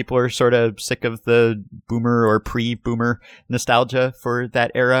people are sort of sick of the boomer or pre-boomer nostalgia for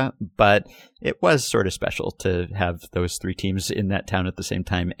that era. But it was sort of special to have those 3 teams in that town at the same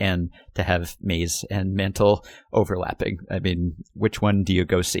time and to have Mays and Mantle overlapping. I mean, which one do you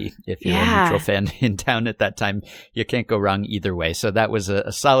go see? If you're a neutral fan in town at that time, you can't go wrong either way. So that was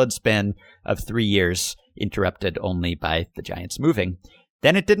a solid span of 3 years, interrupted only by the Giants moving.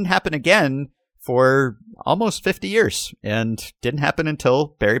 Then it didn't happen again for almost 50 years and didn't happen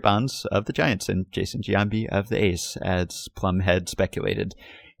until Barry Bonds of the Giants and Jason Giambi of the A's, as Plum had speculated.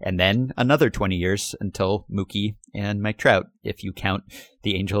 And then another 20 years until Mookie and Mike Trout, if you count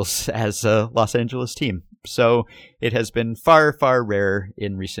the Angels as a Los Angeles team. So it has been far, far rarer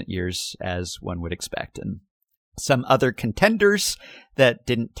in recent years, as one would expect. And some other contenders that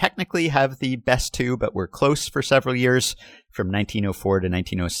didn't technically have the best 2, but were close for several years. From 1904 to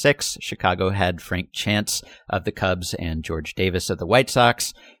 1906, Chicago had Frank Chance of the Cubs and George Davis of the White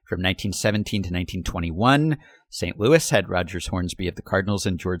Sox. From 1917 to 1921, St. Louis had Rogers Hornsby of the Cardinals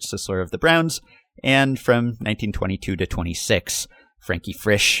and George Sisler of the Browns. And from 1922 to 26, Frankie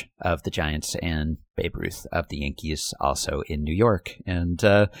Frisch of the Giants and Babe Ruth of the Yankees, also in New York. And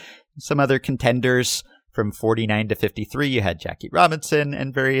some other contenders. From 49 to 53, you had Jackie Robinson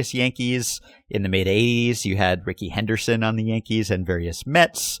and various Yankees. In the mid-80s, you had Rickey Henderson on the Yankees and various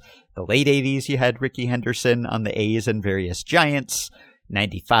Mets. The late 80s, you had Rickey Henderson on the A's and various Giants.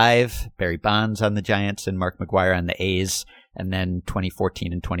 95, Barry Bonds on the Giants and Mark McGwire on the A's. And then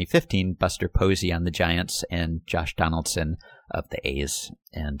 2014 and 2015, Buster Posey on the Giants and Josh Donaldson of the A's.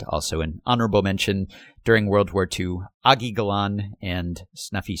 And also an honorable mention during World War II, Augie Galan and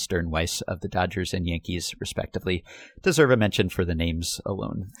Snuffy Sternweiss of the Dodgers and Yankees, respectively, deserve a mention for the names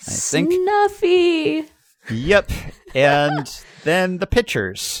alone, I think. Snuffy! Yep. And then the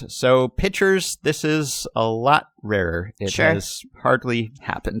pitchers. So pitchers, this is a lot rarer. It has hardly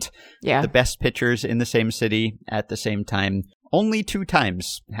happened. Yeah. The best pitchers in the same city at the same time. Only 2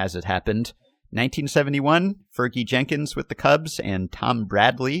 times has it happened. 1971, Fergie Jenkins with the Cubs and Tom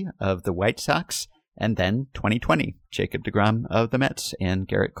Bradley of the White Sox. And then 2020, Jacob deGrom of the Mets and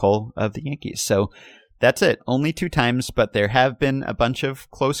Garrett Cole of the Yankees. So that's it. Only 2 times, but there have been a bunch of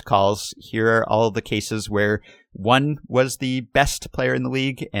close calls. Here are all the cases where one was the best player in the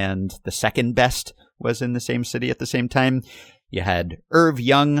league and the second best was in the same city at the same time. You had Irv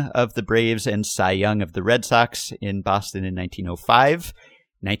Young of the Braves and Cy Young of the Red Sox in Boston in 1905.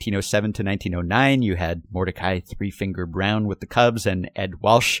 1907 to 1909, you had Mordecai Three Finger Brown with the Cubs and Ed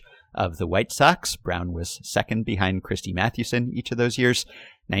Walsh of the White Sox. Brown was second behind Christy Mathewson each of those years.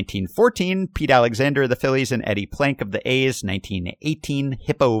 1914, Pete Alexander of the Phillies and Eddie Plank of the A's. 1918,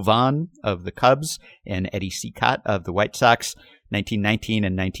 Hippo Vaughn of the Cubs and Eddie Cicotte of the White Sox. 1919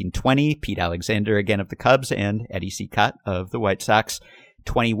 and 1920, Pete Alexander again of the Cubs and Eddie Cicotte of the White Sox.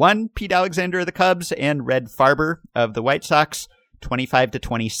 21, Pete Alexander of the Cubs and Red Farber of the White Sox. 25 to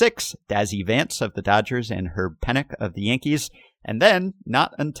 26, Dazzy Vance of the Dodgers and Herb Pennock of the Yankees. And then,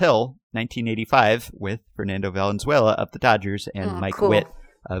 not until 1985, with Fernando Valenzuela of the Dodgers and Mike Witt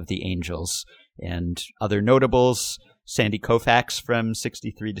of the Angels. And other notables, Sandy Koufax from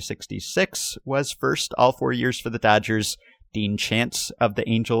 63 to 66 was first all 4 years for the Dodgers. Dean Chance of the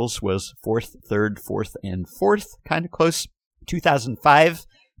Angels was 4th, 3rd, 4th, and 4th, kind of close. 2005,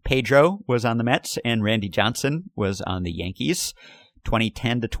 Pedro was on the Mets and Randy Johnson was on the Yankees.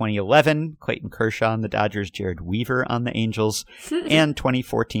 2010 to 2011, Clayton Kershaw on the Dodgers, Jared Weaver on the Angels. And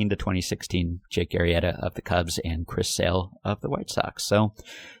 2014 to 2016, Jake Arrieta of the Cubs and Chris Sale of the White Sox. So,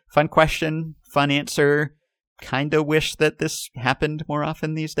 fun question, fun answer. kind of wish that this happened more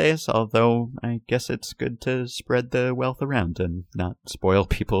often these days, although I guess it's good to spread the wealth around and not spoil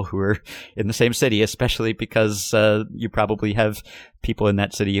people who are in the same city, especially because you probably have people in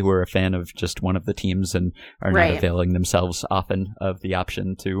that city who are a fan of just one of the teams and are not availing themselves often of the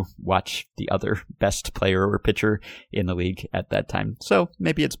option to watch the other best player or pitcher in the league at that time. So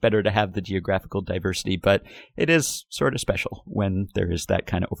maybe it's better to have the geographical diversity, but it is sort of special when there is that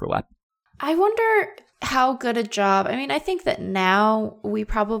kind of overlap. I wonder how good a job. I mean, I think that now we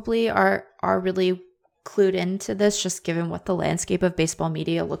probably are really clued into this, just given what the landscape of baseball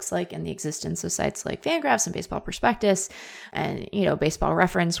media looks like and the existence of sites like Fangraphs and Baseball Prospectus and, Baseball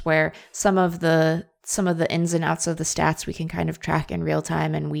Reference, where some of the ins and outs of the stats we can kind of track in real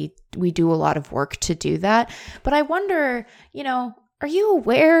time, and we do a lot of work to do that. But I wonder, are you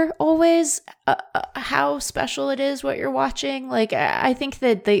aware always how special it is what you're watching? Like, I think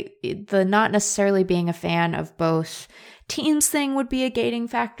that the not necessarily being a fan of both teams thing would be a gating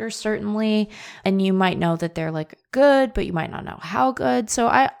factor, certainly. And you might know that they're like good, but you might not know how good. So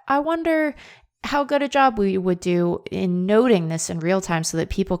I wonder how good a job we would do in noting this in real time so that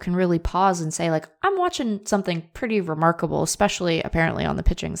people can really pause and say, like, I'm watching something pretty remarkable, especially apparently on the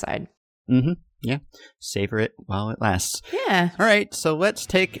pitching side. Mm-hmm. Yeah. Savor it while it lasts. Yeah. All right. So let's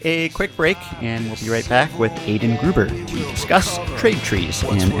take a quick break and we'll be right back with Aidan Gruber to discuss trade trees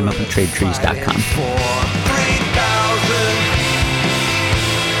and MLBTradeTrees.com.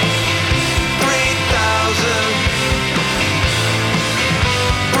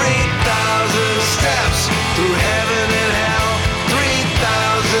 Through heaven and hell,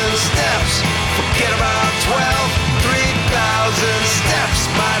 3,000 steps. Forget about 12, 3,000 steps.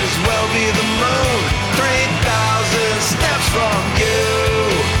 Might as well be the moon. 3,000 steps from you.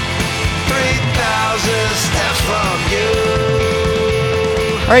 3,000 steps from you.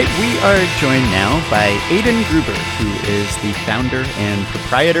 All right, we are joined now by Aidan Gruber, who is the founder and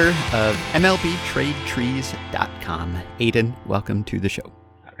proprietor of MLBTradeTrees.com. Aidan, welcome to the show.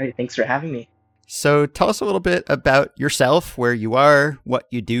 All right, thanks for having me. So tell us a little bit about yourself, where you are, what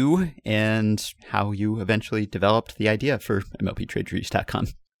you do, and how you eventually developed the idea for MLBTradeTrees.com.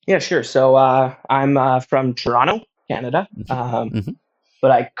 Yeah, sure. So I'm from Toronto, Canada,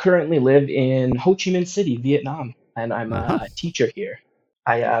 but I currently live in Ho Chi Minh City, Vietnam, and I'm a teacher here.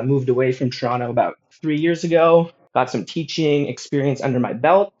 I moved away from Toronto about 3 years ago, got some teaching experience under my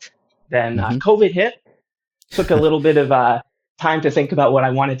belt. Then COVID hit, took a little bit of time to think about what I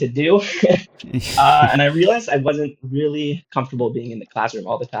wanted to do. And I realized I wasn't really comfortable being in the classroom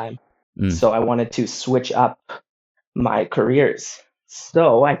all the time. So I wanted to switch up my careers.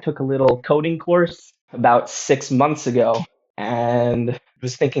 So I took a little coding course about 6 months ago and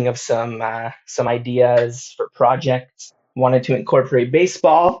was thinking of some ideas for projects. Wanted to incorporate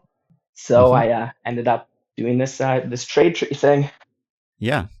baseball. So I ended up doing this trade tree thing.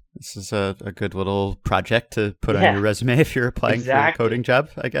 Yeah. This is a good little project to put on your resume if you're applying for a coding job,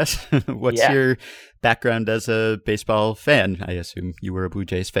 I guess. What's your background as a baseball fan? I assume you were a Blue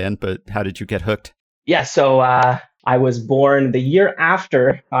Jays fan, but how did you get hooked? Yeah, so I was born the year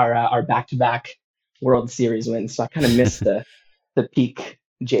after our back-to-back World Series wins, so I kind of missed the peak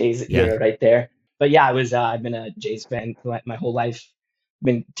Jays era right there. But yeah, I've been a Jays fan my whole life.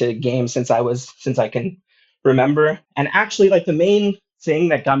 Been to games since I can remember. And actually, like, the main thing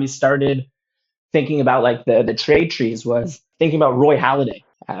that got me started thinking about like the trade trees was thinking about Roy Halladay.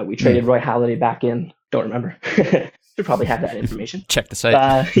 We traded Roy Halladay back in, don't remember. Should probably have that information. Check the site.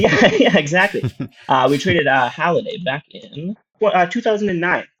 Yeah, exactly. We traded Halladay back in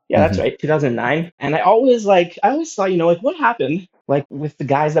 2009. Yeah, that's right, 2009. And I always thought, what happened like with the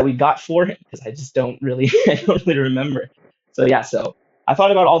guys that we got for him? Because I just don't really remember. So I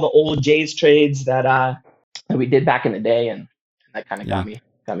thought about all the old Jays trades that we did back in the day, and that kind of got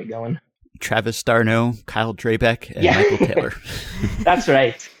me going. Travis d'Arnaud, Kyle Drabek, and Michael Taylor. That's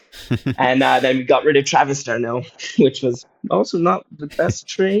right. And then we got rid of Travis d'Arnaud, which was also not the best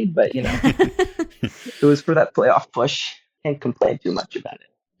trade, but it was for that playoff push. Can't complain too much about it.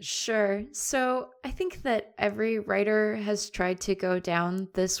 Sure. So I think that every writer has tried to go down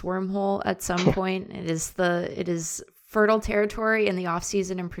this wormhole at some point. It is fertile territory in the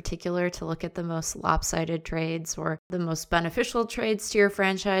offseason in particular to look at the most lopsided trades or the most beneficial trades to your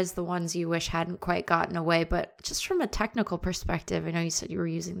franchise, the ones you wish hadn't quite gotten away. But just from a technical perspective, I know you said you were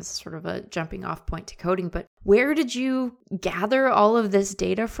using this as sort of a jumping off point to coding, but Where did you gather all of this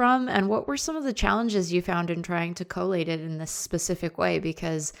data from? And what were some of the challenges you found in trying to collate it in this specific way?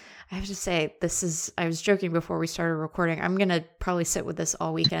 Because I have to say, I was joking before we started recording, I'm going to probably sit with this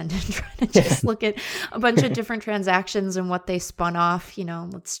all weekend and try to just look at a bunch of different transactions and what they spun off.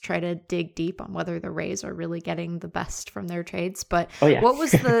 Let's try to dig deep on whether the Rays are really getting the best from their trades. But what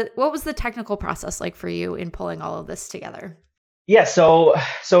was the technical process like for you in pulling all of this together? Yeah, so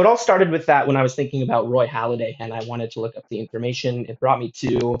it all started with that when I was thinking about Roy Halladay and I wanted to look up the information. It brought me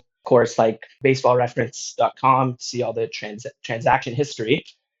to, of course, like baseballreference.com to see all the transaction history.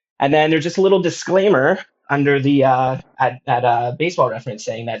 And then there's just a little disclaimer under the at Baseball Reference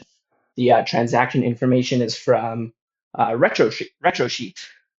saying that the transaction information is from RetroSheet.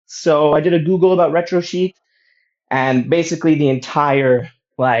 So I did a Google about RetroSheet, and basically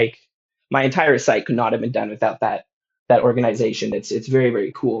my entire site could not have been done without that organization. It's very,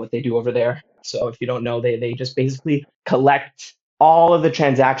 very cool what they do over there. So if you don't know, they just basically collect all of the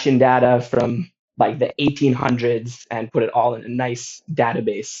transaction data from like the 1800s and put it all in a nice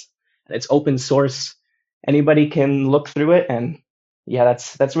database. And it's open source. Anybody can look through it. And yeah,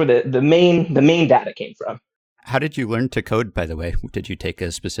 that's where the main data came from. How did you learn to code, by the way? Did you take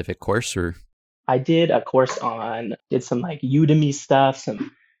a specific course or? I did a course did some like Udemy stuff,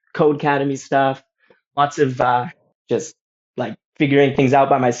 some Codecademy stuff, lots of just like figuring things out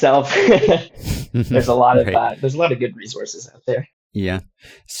by myself. There's a lot of good resources out there. Yeah.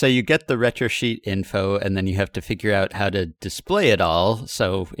 So you get the RetroSheet info and then you have to figure out how to display it all.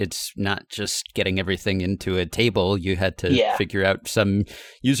 So it's not just getting everything into a table. You had to figure out some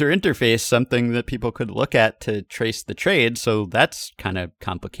user interface, something that people could look at to trace the trade. So that's kind of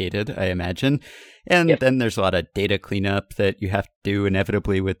complicated, I imagine. And then there's a lot of data cleanup that you have to do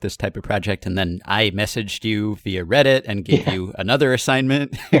inevitably with this type of project. And then I messaged you via Reddit and gave you another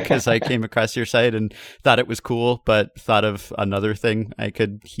assignment because I came across your site and thought it was cool, but thought of another thing I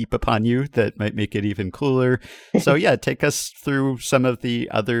could heap upon you that might make it even cooler. So yeah, take us through some of the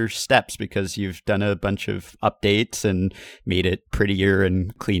other steps because you've done a bunch of updates and made it prettier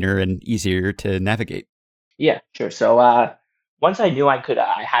and cleaner and easier to navigate. Yeah, sure. So once I knew I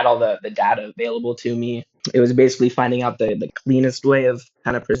had all the data available to me, it was basically finding out the cleanest way of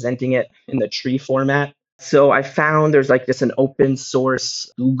kind of presenting it in the tree format. So I found there's like just an open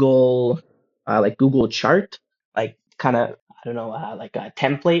source Google chart, like kind of, like a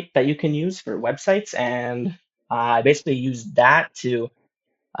template that you can use for websites. And I basically used that to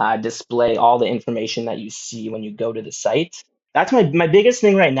display all the information that you see when you go to the site. That's my biggest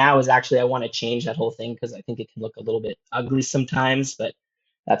thing right now is actually I want to change that whole thing because I think it can look a little bit ugly sometimes, but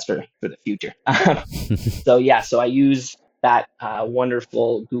that's for the future. So I use that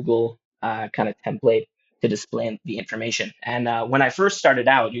wonderful Google kind of template to display the information. And when I first started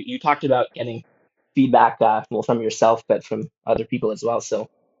out, you talked about getting feedback, from yourself, but from other people as well. So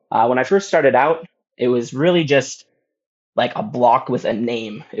when I first started out, it was really just like a block with a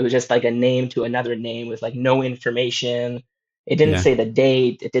name. It was just like a name to another name with like no information. It didn't say the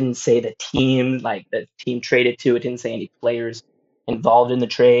date. It didn't say the team, like the team traded to. It didn't say any players involved in the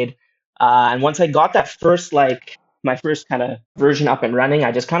trade. And once I got that my first kind of version up and running,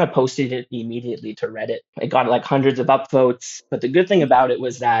 I just kind of posted it immediately to Reddit. It got like hundreds of upvotes. But the good thing about it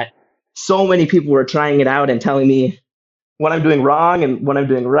was that so many people were trying it out and telling me what I'm doing wrong and what I'm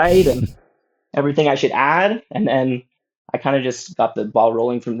doing right and everything I should add. And then I kind of just got the ball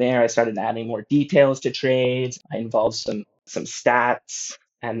rolling from there. I started adding more details to trades. I involved some stats.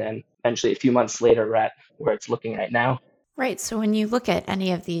 And then eventually a few months later, we're at where it's looking right now. Right. So when you look at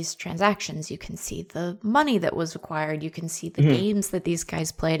any of these transactions, you can see the money that was acquired. You can see the games that these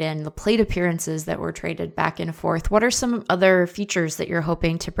guys played in, the plate appearances that were traded back and forth. What are some other features that you're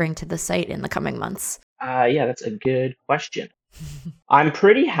hoping to bring to the site in the coming months? Yeah, that's a good question. I'm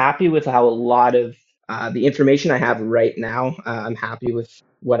pretty happy with how a lot of the information I have right now. I'm happy with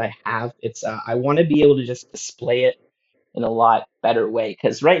what I have. I want to be able to just display it in a lot better way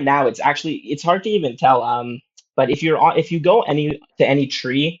because right now it's hard to even tell. But if you go to any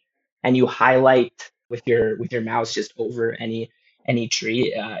tree and you highlight with your mouse just over any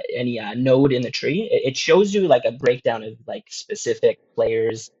tree, any node in the tree, it shows you like a breakdown of like specific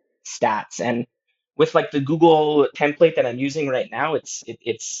players' stats. And with like the Google template that I'm using right now,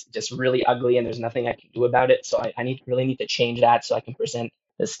 it's just really ugly and there's nothing I can do about it. So I really need to change that so I can present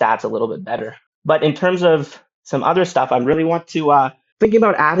the stats a little bit better. But in terms of some other stuff, I really want to thinking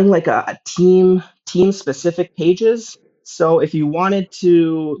about adding like a team specific pages. So if you wanted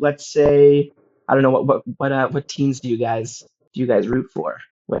to, let's say, I don't know what teams do you guys root for?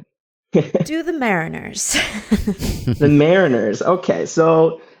 Do the Mariners. The Mariners. Okay,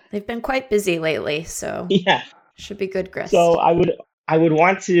 so They've been quite busy lately, so Yeah. should be good grist. So I would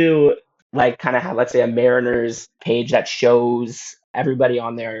want to like kind of have, let's say, a Mariners page that shows everybody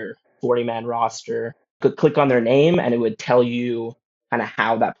on their 40-man roster. Could click on their name and it would tell you kind of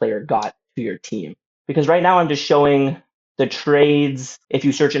how that player got to your team. Because right now I'm just showing the trades if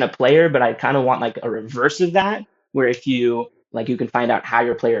you search in a player, but I kind of want like a reverse of that, where if you like you can find out how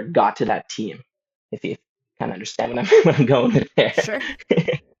your player got to that team. If you kind of understand what I'm going with there. Sure.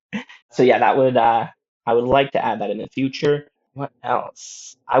 So yeah, that would I would like to add that in the future. What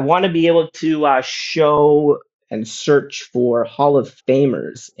else? I want to be able to show and search for Hall of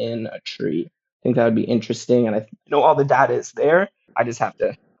Famers in a tree. I think that would be interesting, and I know all the data is there. I just have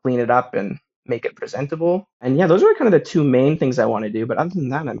to clean it up and make it presentable. And yeah, those are kind of the two main things I want to do. But other than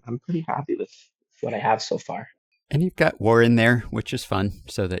that, I'm pretty happy with what I have so far. And you've got WAR in there, which is fun,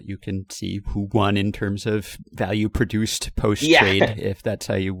 so that you can see who won in terms of value produced post-trade, if that's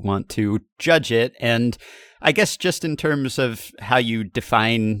how you want to judge it. And I guess just in terms of how you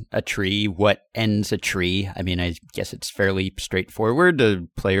define a tree, what ends a tree, I mean, I guess it's fairly straightforward. A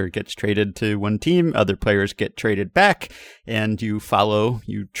player gets traded to one team, other players get traded back, and you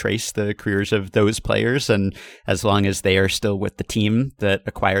trace the careers of those players. And as long as they are still with the team that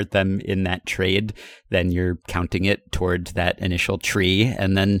acquired them in that trade, then you're counting it toward that initial tree.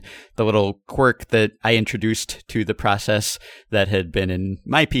 And then the little quirk that I introduced to the process that had been in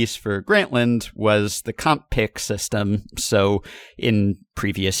my piece for Grantland was the comp pick system. So in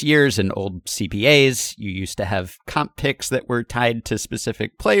previous years in old CBAs, you used to have comp picks that were tied to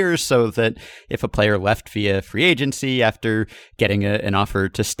specific players, so that if a player left via free agency after getting an offer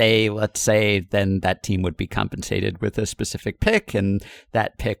to stay, let's say, then that team would be compensated with a specific pick, and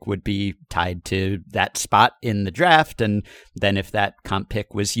that pick would be tied to that spot in the draft. And then if that comp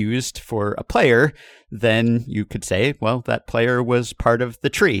pick was used for a player, then you could say, well, that player was part of the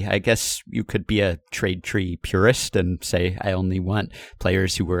tree. I guess you could be a trade tree purist and say, I only want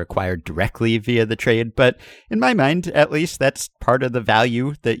players who were acquired directly via the trade. But in my mind, at least, that's part of the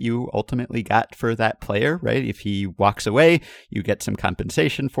value that you ultimately got for that player, right? If he walks away, you get some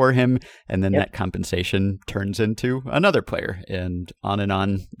compensation for him, and then that compensation turns into another player, and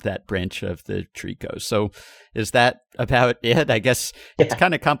on that branch of the tree goes. So is that about it? I guess it's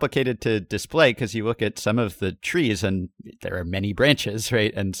kind of complicated to display because you look at some of the trees and there are many branches,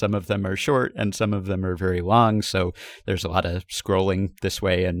 right? And some of them are short and some of them are very long. So there's a lot of scrolling this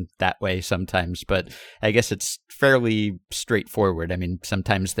way and that way sometimes. But I guess it's fairly straightforward. I mean,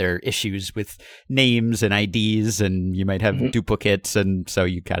 sometimes there are issues with names and IDs and you might have duplicates. And so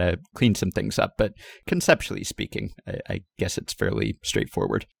you got to clean some things up. But conceptually speaking, I guess it's fairly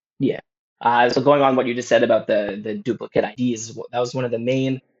straightforward. Yeah. So going on what you just said about the duplicate IDs, that was one of the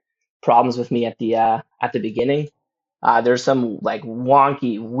main problems with me at the beginning. There's some like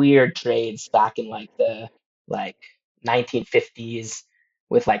wonky, weird trades back in like the 1950s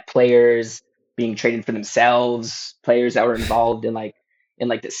with like players being traded for themselves, players that were involved in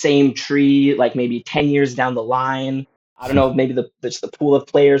the same tree, like maybe 10 years down the line. I don't know, maybe the pool of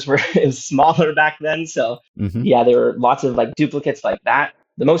players is smaller back then. So yeah, there were lots of like duplicates like that.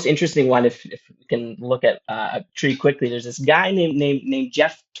 The most interesting one, if we can look at a tree quickly, there's this guy named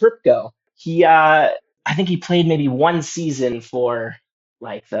Jeff Turpko. He, I think he played maybe one season for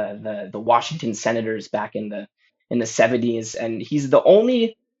like the Washington Senators back in the 70s, and he's the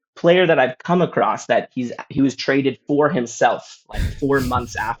only player that I've come across that he was traded for himself like 4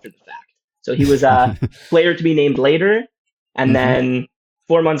 months after the fact. So he was a player to be named later, and then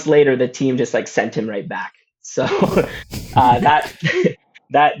 4 months later the team just like sent him right back. So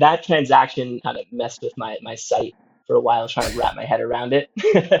that transaction kind of messed with my site for a while, trying to wrap my head around it.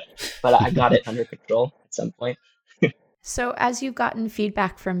 But I got it under control at some point. So as you've gotten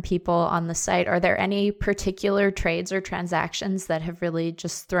feedback from people on the site, are there any particular trades or transactions that have really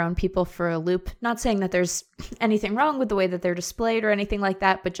just thrown people for a loop? Not saying that there's anything wrong with the way that they're displayed or anything like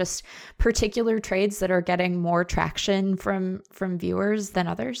that, but just particular trades that are getting more traction from viewers than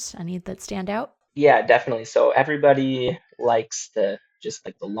others? Any that stand out? Yeah, definitely. So everybody likes the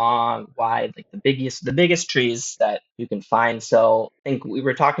long, wide, like the biggest trees that you can find. So I think we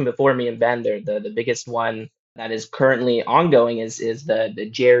were talking before, me and Ben, the biggest one that is currently ongoing is the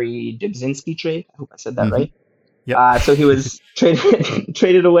Jerry Dubzinski trade. I hope I said that right. Yep. So he was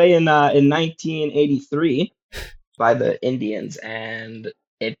traded away in 1983 by the Indians, and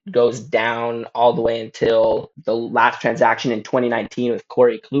it goes down all the way until the last transaction in 2019 with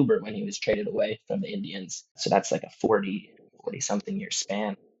Corey Kluber when he was traded away from the Indians. So that's like a 40-something year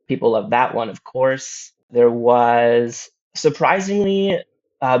span. People love that one, of course. There was, surprisingly,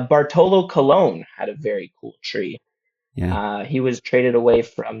 Bartolo Colon had a very cool tree. Yeah. He was traded away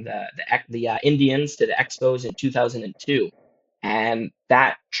from the Indians to the Expos in 2002. And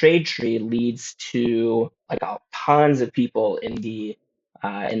that trade tree leads to like tons of people in the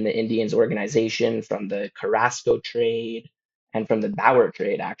Indians organization, from the Carrasco trade and from the Bauer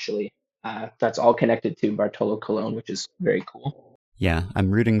trade, actually. That's all connected to Bartolo Colon, which is very cool. Yeah, I'm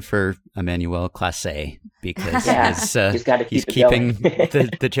rooting for Emmanuel Clase because he's got to he's keep it keeping going.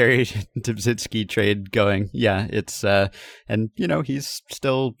 the Jerry Dubzinski trade going. Yeah, it's and he's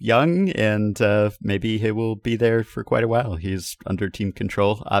still young, and maybe he will be there for quite a while. He's under team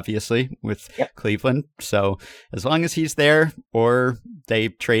control, obviously, with Cleveland. So as long as he's there, or they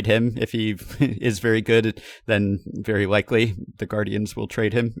trade him if he is very good, then very likely the Guardians will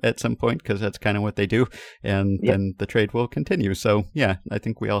trade him at some point, because that's kind of what they do, and then the trade will continue. So yeah, I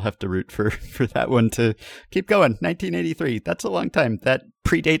think we all have to root for that one to keep going. 1983, that's a long time. That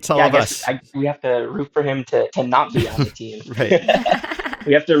predates all of us. We have to root for him to not be on the team. Right.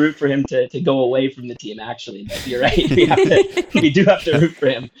 We have to root for him to go away from the team, actually. But you're right. We do have to root for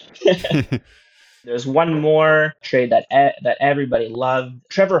him. There's one more trade that everybody loved.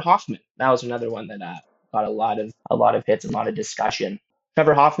 Trevor Hoffman. That was another one that got a lot of hits, a lot of discussion.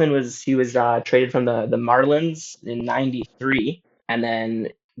 Trevor Hoffman was traded from the Marlins in '93, and then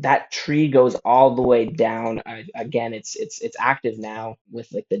that tree goes all the way down. Again, it's active now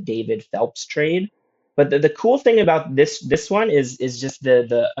with like the David Phelps trade. But the cool thing about this one is just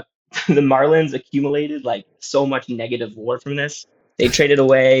the Marlins accumulated like so much negative war from this. They traded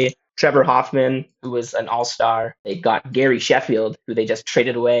away Trevor Hoffman, who was an all-star. They got Gary Sheffield, who they just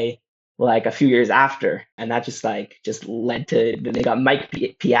traded away like a few years after, and that just led to, they got Mike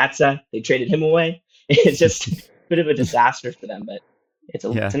Piazza. They traded him away. It's just a bit of a disaster for them, but it's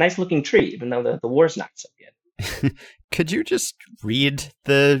a nice looking tree, even though the war's not so good. Could you just read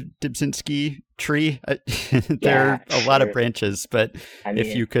the Dubzinski tree? There are a lot of branches, but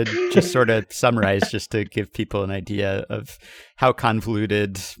if you could just sort of summarize, just to give people an idea of how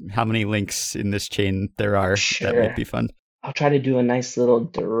convoluted, how many links in this chain there are, that might be fun. I'll try to do a nice little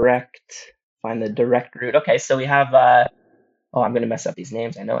find the direct route. Okay, so we have, I'm going to mess up these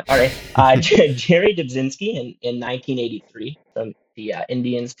names, I know it. All right, Jerry Dubzinski in 1983 from the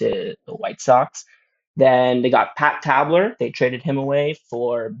Indians to the White Sox. Then they got Pat Tabler. They traded him away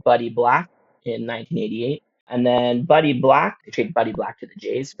for Buddy Black in 1988. And then they traded Buddy Black to the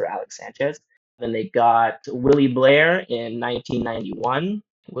Jays for Alex Sanchez. Then they got Willie Blair in 1991.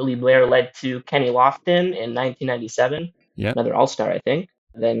 Willie Blair led to Kenny Lofton in 1997. Yeah, another all-star, I think.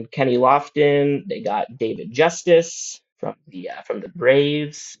 Then Kenny Lofton, they got David Justice from the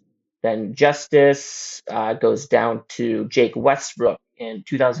Braves. Then Justice goes down to Jake Westbrook in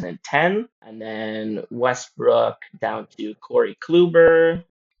 2010, and then Westbrook down to Corey Kluber.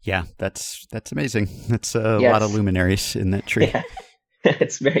 Yeah, that's amazing. That's a lot of luminaries in that tree. Yeah.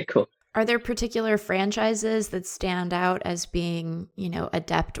 It's very cool. Are there particular franchises that stand out as being,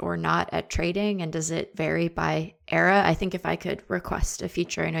 adept or not at trading? And does it vary by era? I think if I could request a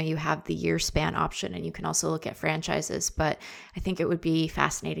feature, I know you have the year span option and you can also look at franchises, but I think it would be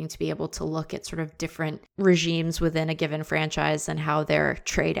fascinating to be able to look at sort of different regimes within a given franchise and how their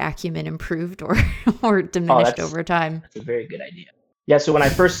trade acumen improved or diminished over time. That's a very good idea. Yeah, so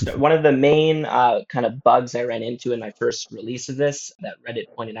one of the main kind of bugs I ran into in my first release of this that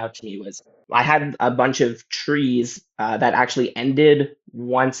Reddit pointed out to me was I had a bunch of trees that actually ended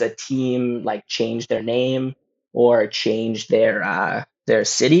once a team like changed their name or changed their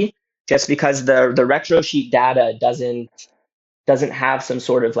city, just because the retro sheet data doesn't have some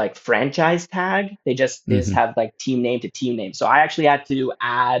sort of like franchise tag. They just have like team name to team name. So I actually had to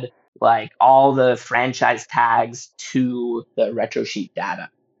add like all the franchise tags to the retro sheet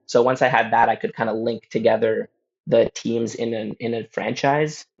data. So once I had that, I could kind of link together the teams in a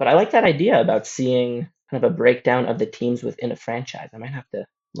franchise. But I like that idea about seeing kind of a breakdown of the teams within a franchise. I might have to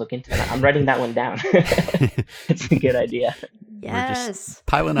look into that. I'm writing that one down. It's a good idea. Yes. We're just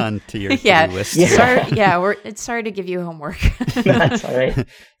piling on to your to-do list. Sorry to give you homework. That's all right.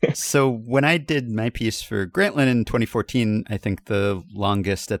 So when I did my piece for Grantland in 2014, I think the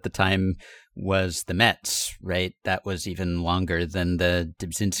longest at the time was the Mets, right? That was even longer than the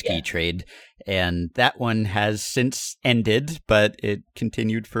Dubzinski trade. And that one has since ended, but it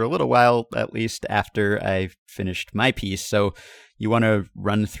continued for a little while, at least after I finished my piece. So you want to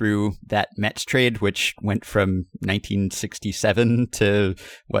run through that Mets trade, which went from 1967 to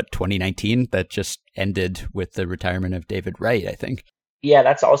 2019? That just ended with the retirement of David Wright, I think. Yeah,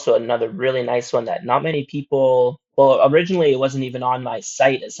 that's also another really nice one that not many people Well, originally it wasn't even on my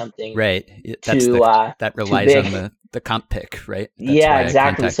site as something Right. That's too that too relies big. on the comp pick, right? That's Yeah, why I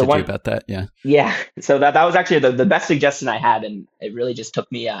exactly. So contacted you one, about that. Yeah. yeah. So that was actually the best suggestion I had, and it really just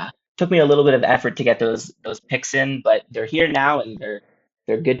took me a little bit of effort to get those picks in, but they're here now and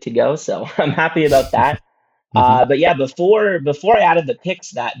they're good to go. So I'm happy about that. Hmm. But yeah, before I added the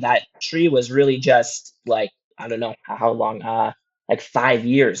picks, that tree was really just like, I don't know how long, like 5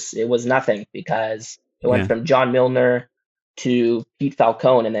 years. It was nothing because it went Yeah. from John Milner to Pete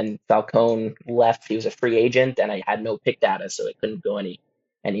Falcone, and then Falcone left. He was a free agent, and I had no pick data, so it couldn't go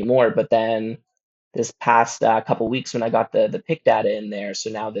anymore. But then this past couple weeks when I got the pick data in there, so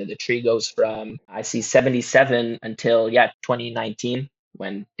now the tree goes from, I see 77 until 2019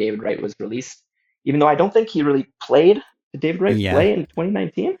 when David Wright was released. Even though I don't think he really played. Did David Wright Yeah. play in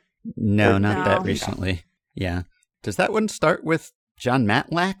 2019? No, Or not that No. recently. Yeah. Does that one start with John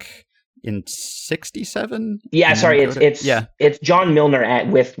Matlack in 67? Yeah, And then sorry, go to- yeah. it's John Milner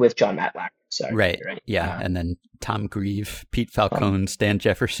with John Matlack. Sorry, Right. you're right. Yeah. And then Tom Grieve, Pete Falcone, Stan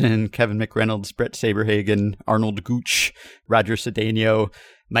Jefferson, Kevin McReynolds, Brett Saberhagen, Arnold Gooch, Roger Cedeno,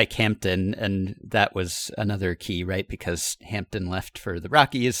 Mike Hampton. And that was another key, right? Because Hampton left for the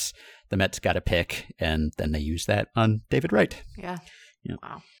Rockies. The Mets got a pick, and then they used that on David Wright. Yeah. Yeah.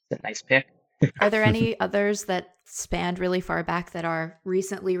 Wow. It's a nice pick. Are there any others that spanned really far back that are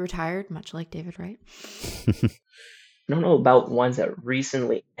recently retired, much like David Wright? I don't know about ones that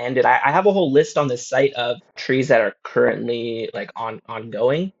recently ended. I have a whole list on the site of trees that are currently like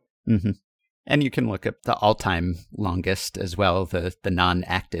ongoing. Hmm. And you can look up the all-time longest as well, the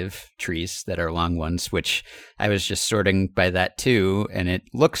non-active trees that are long ones, which I was just sorting by that too. And it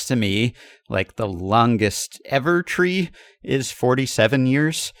looks to me like the longest ever tree is 47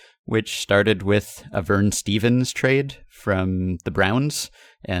 years, which started with a Vern Stevens trade from the Browns.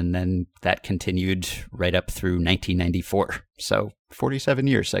 And then that continued right up through 1994. So 47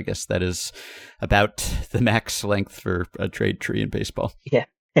 years, I guess that is about the max length for a trade tree in baseball. Yeah.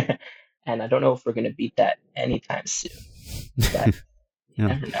 And I don't know if we're going to beat that anytime soon. But you Yeah.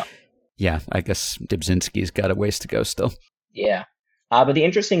 never know. Yeah, I guess Dybzinski's got a ways to go still. Yeah. But the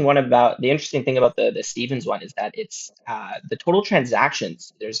interesting thing about the Stevens one is that it's the total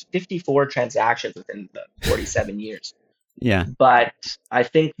transactions. There's 54 transactions within the 47 years. Yeah. But I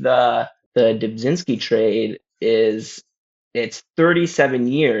think the Dybzinski trade it's 37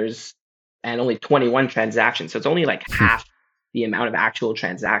 years and only 21 transactions. So it's only like half the amount of actual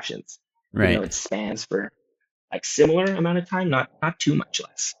transactions. Right. You know, it spans for like similar amount of time, not too much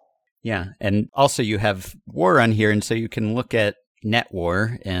less. Yeah. And also you have WAR on here, and so you can look at net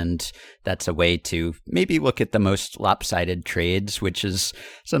WAR, and that's a way to maybe look at the most lopsided trades, which is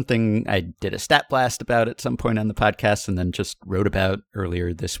something I did a stat blast about at some point on the podcast and then just wrote about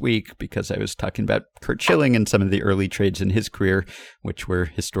earlier this week because I was talking about Curt Schilling and some of the early trades in his career, which were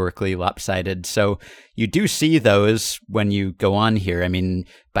historically lopsided. So you do see those when you go on here. I mean,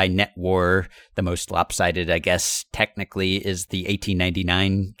 by net WAR, the most lopsided, I guess, technically is the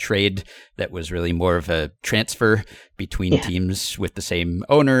 1899 trade that was really more of a transfer between teams with the same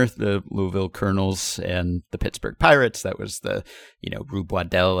owner, the Louisville Colonels and the Pittsburgh Pirates. That was the, Rube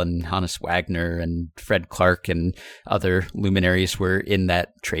Waddell and Hannes Wagner and Fred Clark and other luminaries were in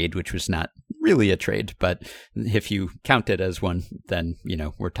that trade, which was not really a trade. But if you count it as one, then,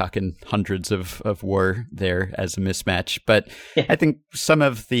 we're talking hundreds of WAR there as a mismatch. But I think some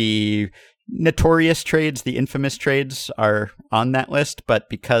of the notorious trades, the infamous trades, are on that list, but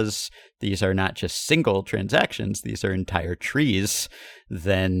because these are not just single transactions, these are entire trees,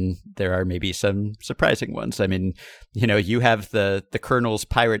 then there are maybe some surprising ones. I mean, you have the Colonels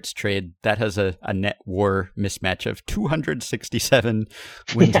Pirates trade that has a net WAR mismatch of 267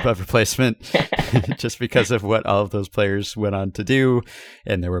 wins above replacement, just because of what all of those players went on to do,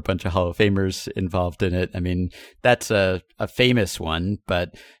 and there were a bunch of Hall of Famers involved in it. I mean, that's a famous one,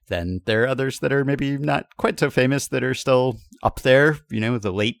 but then there are others that are maybe not quite so famous that are still up there.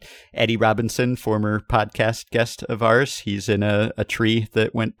 The late Eddie Robinson, former podcast guest of ours, he's in a tree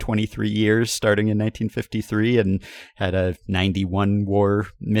that went 23 years starting in 1953 and had a 91 WAR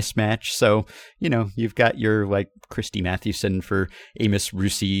mismatch. So, you've got your like Christy Mathewson for Amos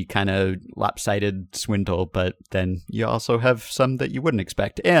Russi kind of lopsided swindle, but then you also have some that you wouldn't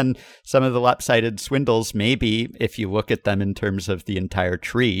expect. And some of the lopsided swindles, maybe if you look at them in terms of the entire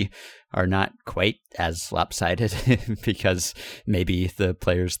tree, are not quite as lopsided because maybe the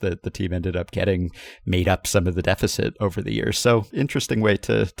players that the team ended up getting made up some of the deficit over the years. So interesting way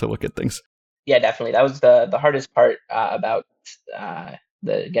to look at things. Yeah, definitely. That was the hardest part about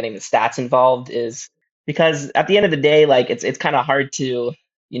the getting the stats involved, is because at the end of the day, like it's kind of hard to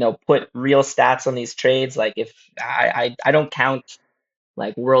put real stats on these trades. Like if I don't count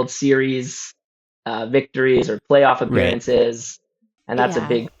like World Series victories or playoff Right. appearances, and that's a Yeah.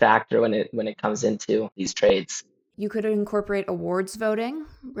 big factor when it comes into these trades. You could incorporate awards voting,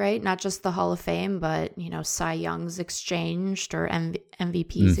 right? Not just the Hall of Fame, but, Cy Young's exchanged or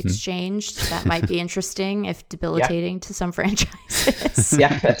MVPs exchanged. That might be interesting, if debilitating to some franchises.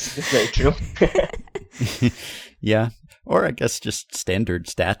 Yeah, that's very true. Yeah. Or I guess just standard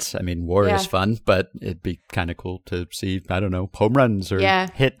stats. I mean, WAR Yeah. is fun, but it'd be kind of cool to see, I don't know, home runs or Yeah.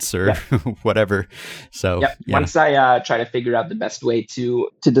 hits or whatever. So, Yep. yeah. Once I try to figure out the best way to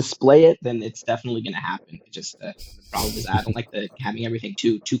display it, then it's definitely going to happen. It's just the problem is I don't like having everything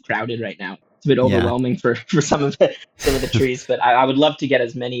too crowded right now. It's a bit overwhelming for some of the trees, but I would love to get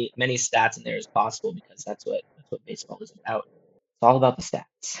as many stats in there as possible, because that's what baseball is about. It's all about the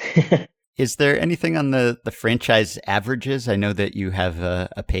stats. Is there anything on the franchise averages? I know that you have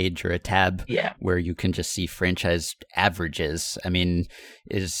a page or a tab Yeah. where you can just see franchise averages. I mean,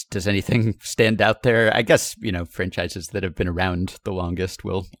 does anything stand out there? I guess, franchises that have been around the longest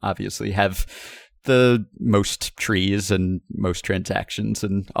will obviously have the most trees and most transactions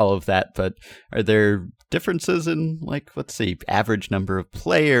and all of that. But are there differences in, like, let's see, average number of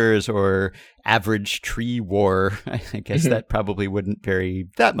players or average tree WAR? I guess that probably wouldn't vary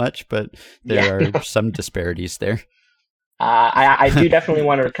that much, but there are some disparities there. I do definitely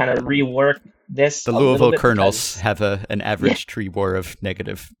want to kind of rework this. The Louisville Colonels have an average tree WAR of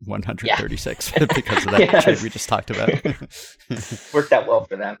negative 136 because of that trade we just talked about. Worked out well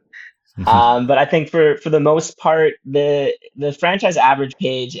for them. But I think for the most part, the franchise average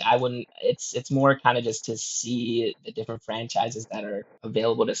page, I wouldn't. It's more kind of just to see the different franchises that are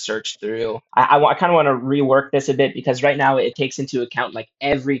available to search through. I kind of want to rework this a bit, because right now it takes into account like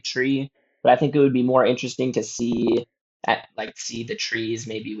every tree, but I think it would be more interesting to see the trees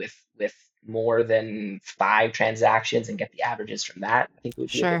maybe with more than 5 transactions and get the averages from that. I think it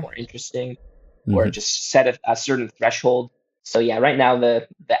would be a bit more interesting, or just set a certain threshold. So yeah, right now the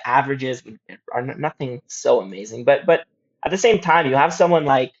averages are nothing so amazing, but at the same time, you have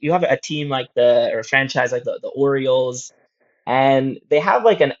a team like or a franchise like the Orioles, and they have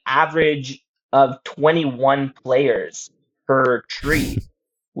like an average of 21 players per tree,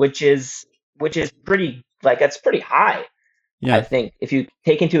 which is pretty, like, that's pretty high. Yeah. I think if you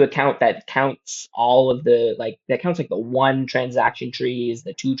take into account that counts all of the that counts like the 1 transaction trees,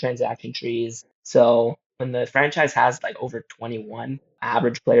 the 2 transaction trees. So when the franchise has like over 21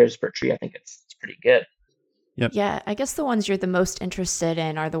 average players per tree, I think it's pretty good. Yep. Yeah, I guess the ones you're the most interested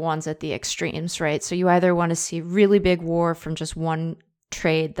in are the ones at the extremes, right? So you either want to see really big WAR from just one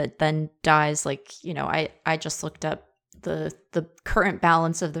trade that then dies. Like, I just looked up the current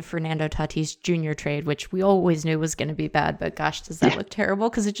balance of the Fernando Tatis Jr. trade, which we always knew was going to be bad, but gosh, does that look terrible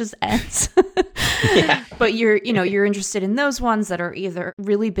because it just ends. But you're interested in those ones that are either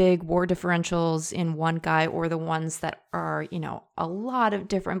really big WAR differentials in one guy, or the ones that are, a lot of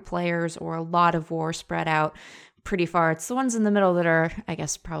different players or a lot of WAR spread out pretty far. It's the ones in the middle that are, I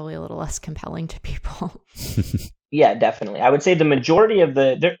guess, probably a little less compelling to people. Yeah, definitely. I would say the majority of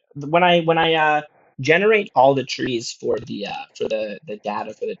when I generate all the trees for the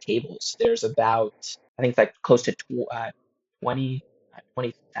data for the tables, there's about, I think it's like close to 20,000.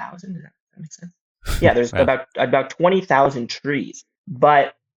 Does that make sense? Yeah, there's Wow. about 20,000 trees.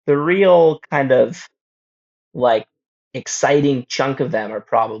 But the real kind of like exciting chunk of them are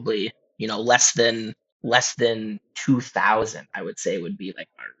probably, less than 2,000, I would say, would be like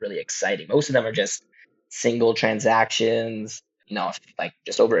are really exciting. Most of them are just single transactions, like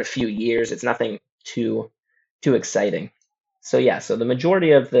just over a few years. It's nothing too exciting. So yeah, so the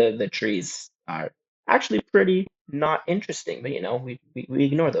majority of the trees are actually pretty not interesting, but we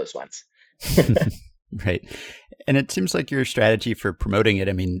ignore those ones. Right. And it seems like your strategy for promoting it,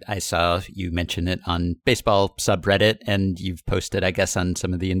 I mean, I saw you mention it on baseball subreddit, and you've posted, I guess, on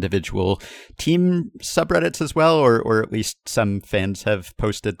some of the individual team subreddits as well, or at least some fans have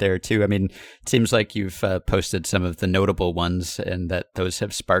posted there too. I mean, it seems like you've posted some of the notable ones and that those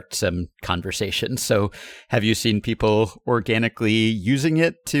have sparked some conversation. So have you seen people organically using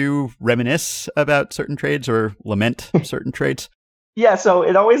it to reminisce about certain trades or lament certain trades? Yeah, so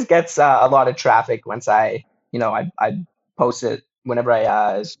it always gets a lot of traffic once I post it. Whenever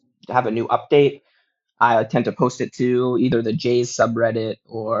I have a new update, I tend to post it to either the Jays subreddit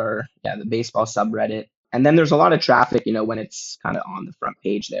or the baseball subreddit. And then there's a lot of traffic, when it's kind of on the front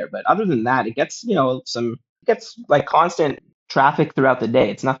page there. But other than that, it gets, like constant traffic throughout the day.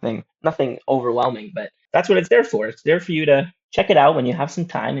 It's nothing overwhelming, but that's what it's there for. It's there for you to check it out when you have some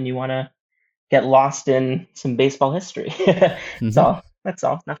time and you want to get lost in some baseball history. That's That's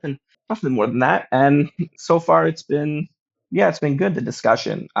all. Nothing more than that. And so far it's been good, the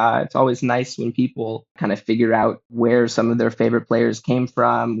discussion. It's always nice when people kind of figure out where some of their favorite players came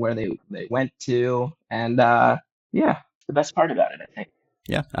from, where they went to. And the best part about it, I think.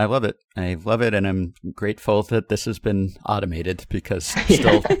 Yeah, I love it. And I'm grateful that this has been automated because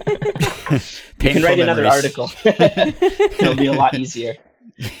still you can write another article. It'll be a lot easier.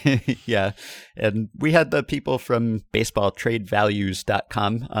 Yeah. And we had the people from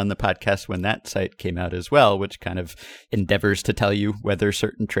baseballtradevalues.com on the podcast when that site came out as well, which kind of endeavors to tell you whether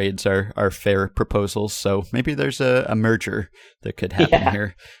certain trades are fair proposals. So maybe there's a merger that could happen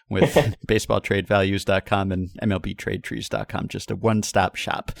here with baseballtradevalues.com and MLBtradetrees.com, just a one-stop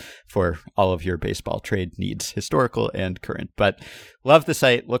shop for all of your baseball trade needs, historical and current. But love the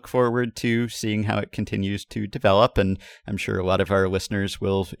site. Look forward to seeing how it continues to develop. And I'm sure a lot of our listeners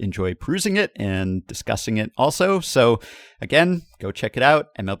will enjoy perusing it and discussing it also. So again, go check it out,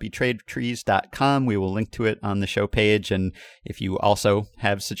 MLBtradetrees.com. We will link to it on the show page. And if you also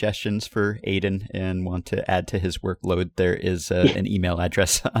have suggestions for Aiden and want to add to his workload, there is an email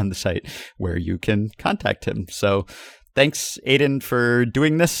address on the site where you can contact him. So thanks, Aiden, for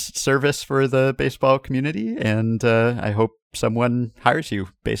doing this service for the baseball community. And I hope someone hires you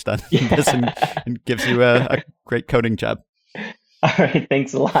based on this and gives you a great coding job. All right.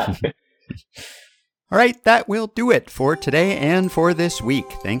 Thanks a lot. All right, that will do it for today and for this week.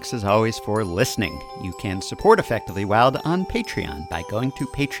 Thanks as always for listening. You can support Effectively Wild on Patreon by going to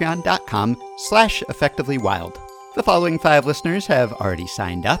patreon.com/effectivelywild. The following 5 listeners have already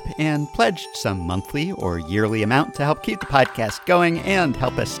signed up and pledged some monthly or yearly amount to help keep the podcast going and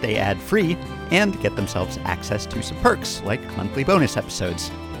help us stay ad-free and get themselves access to some perks like monthly bonus episodes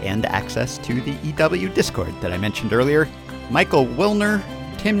and access to the EW Discord that I mentioned earlier. Michael Wilner,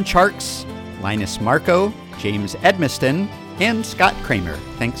 Tim Charks, Linus Marco, James Edmiston, and Scott Kramer.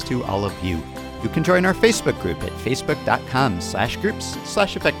 Thanks to all of you. You can join our Facebook group at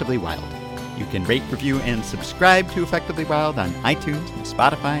facebook.com/groups/effectivelywild. You can rate, review, and subscribe to Effectively Wild on iTunes and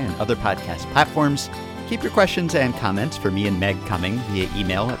Spotify and other podcast platforms. Keep your questions and comments for me and Meg coming via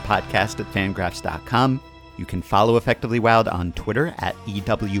email at podcast@fangraphs.com. You can follow Effectively Wild on Twitter at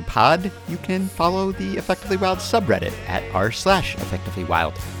EWPod. You can follow the Effectively Wild subreddit at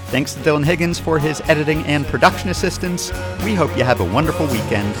r/EffectivelyWild. Thanks to Dylan Higgins for his editing and production assistance. We hope you have a wonderful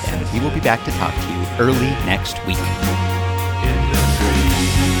weekend, and we will be back to talk to you early next week.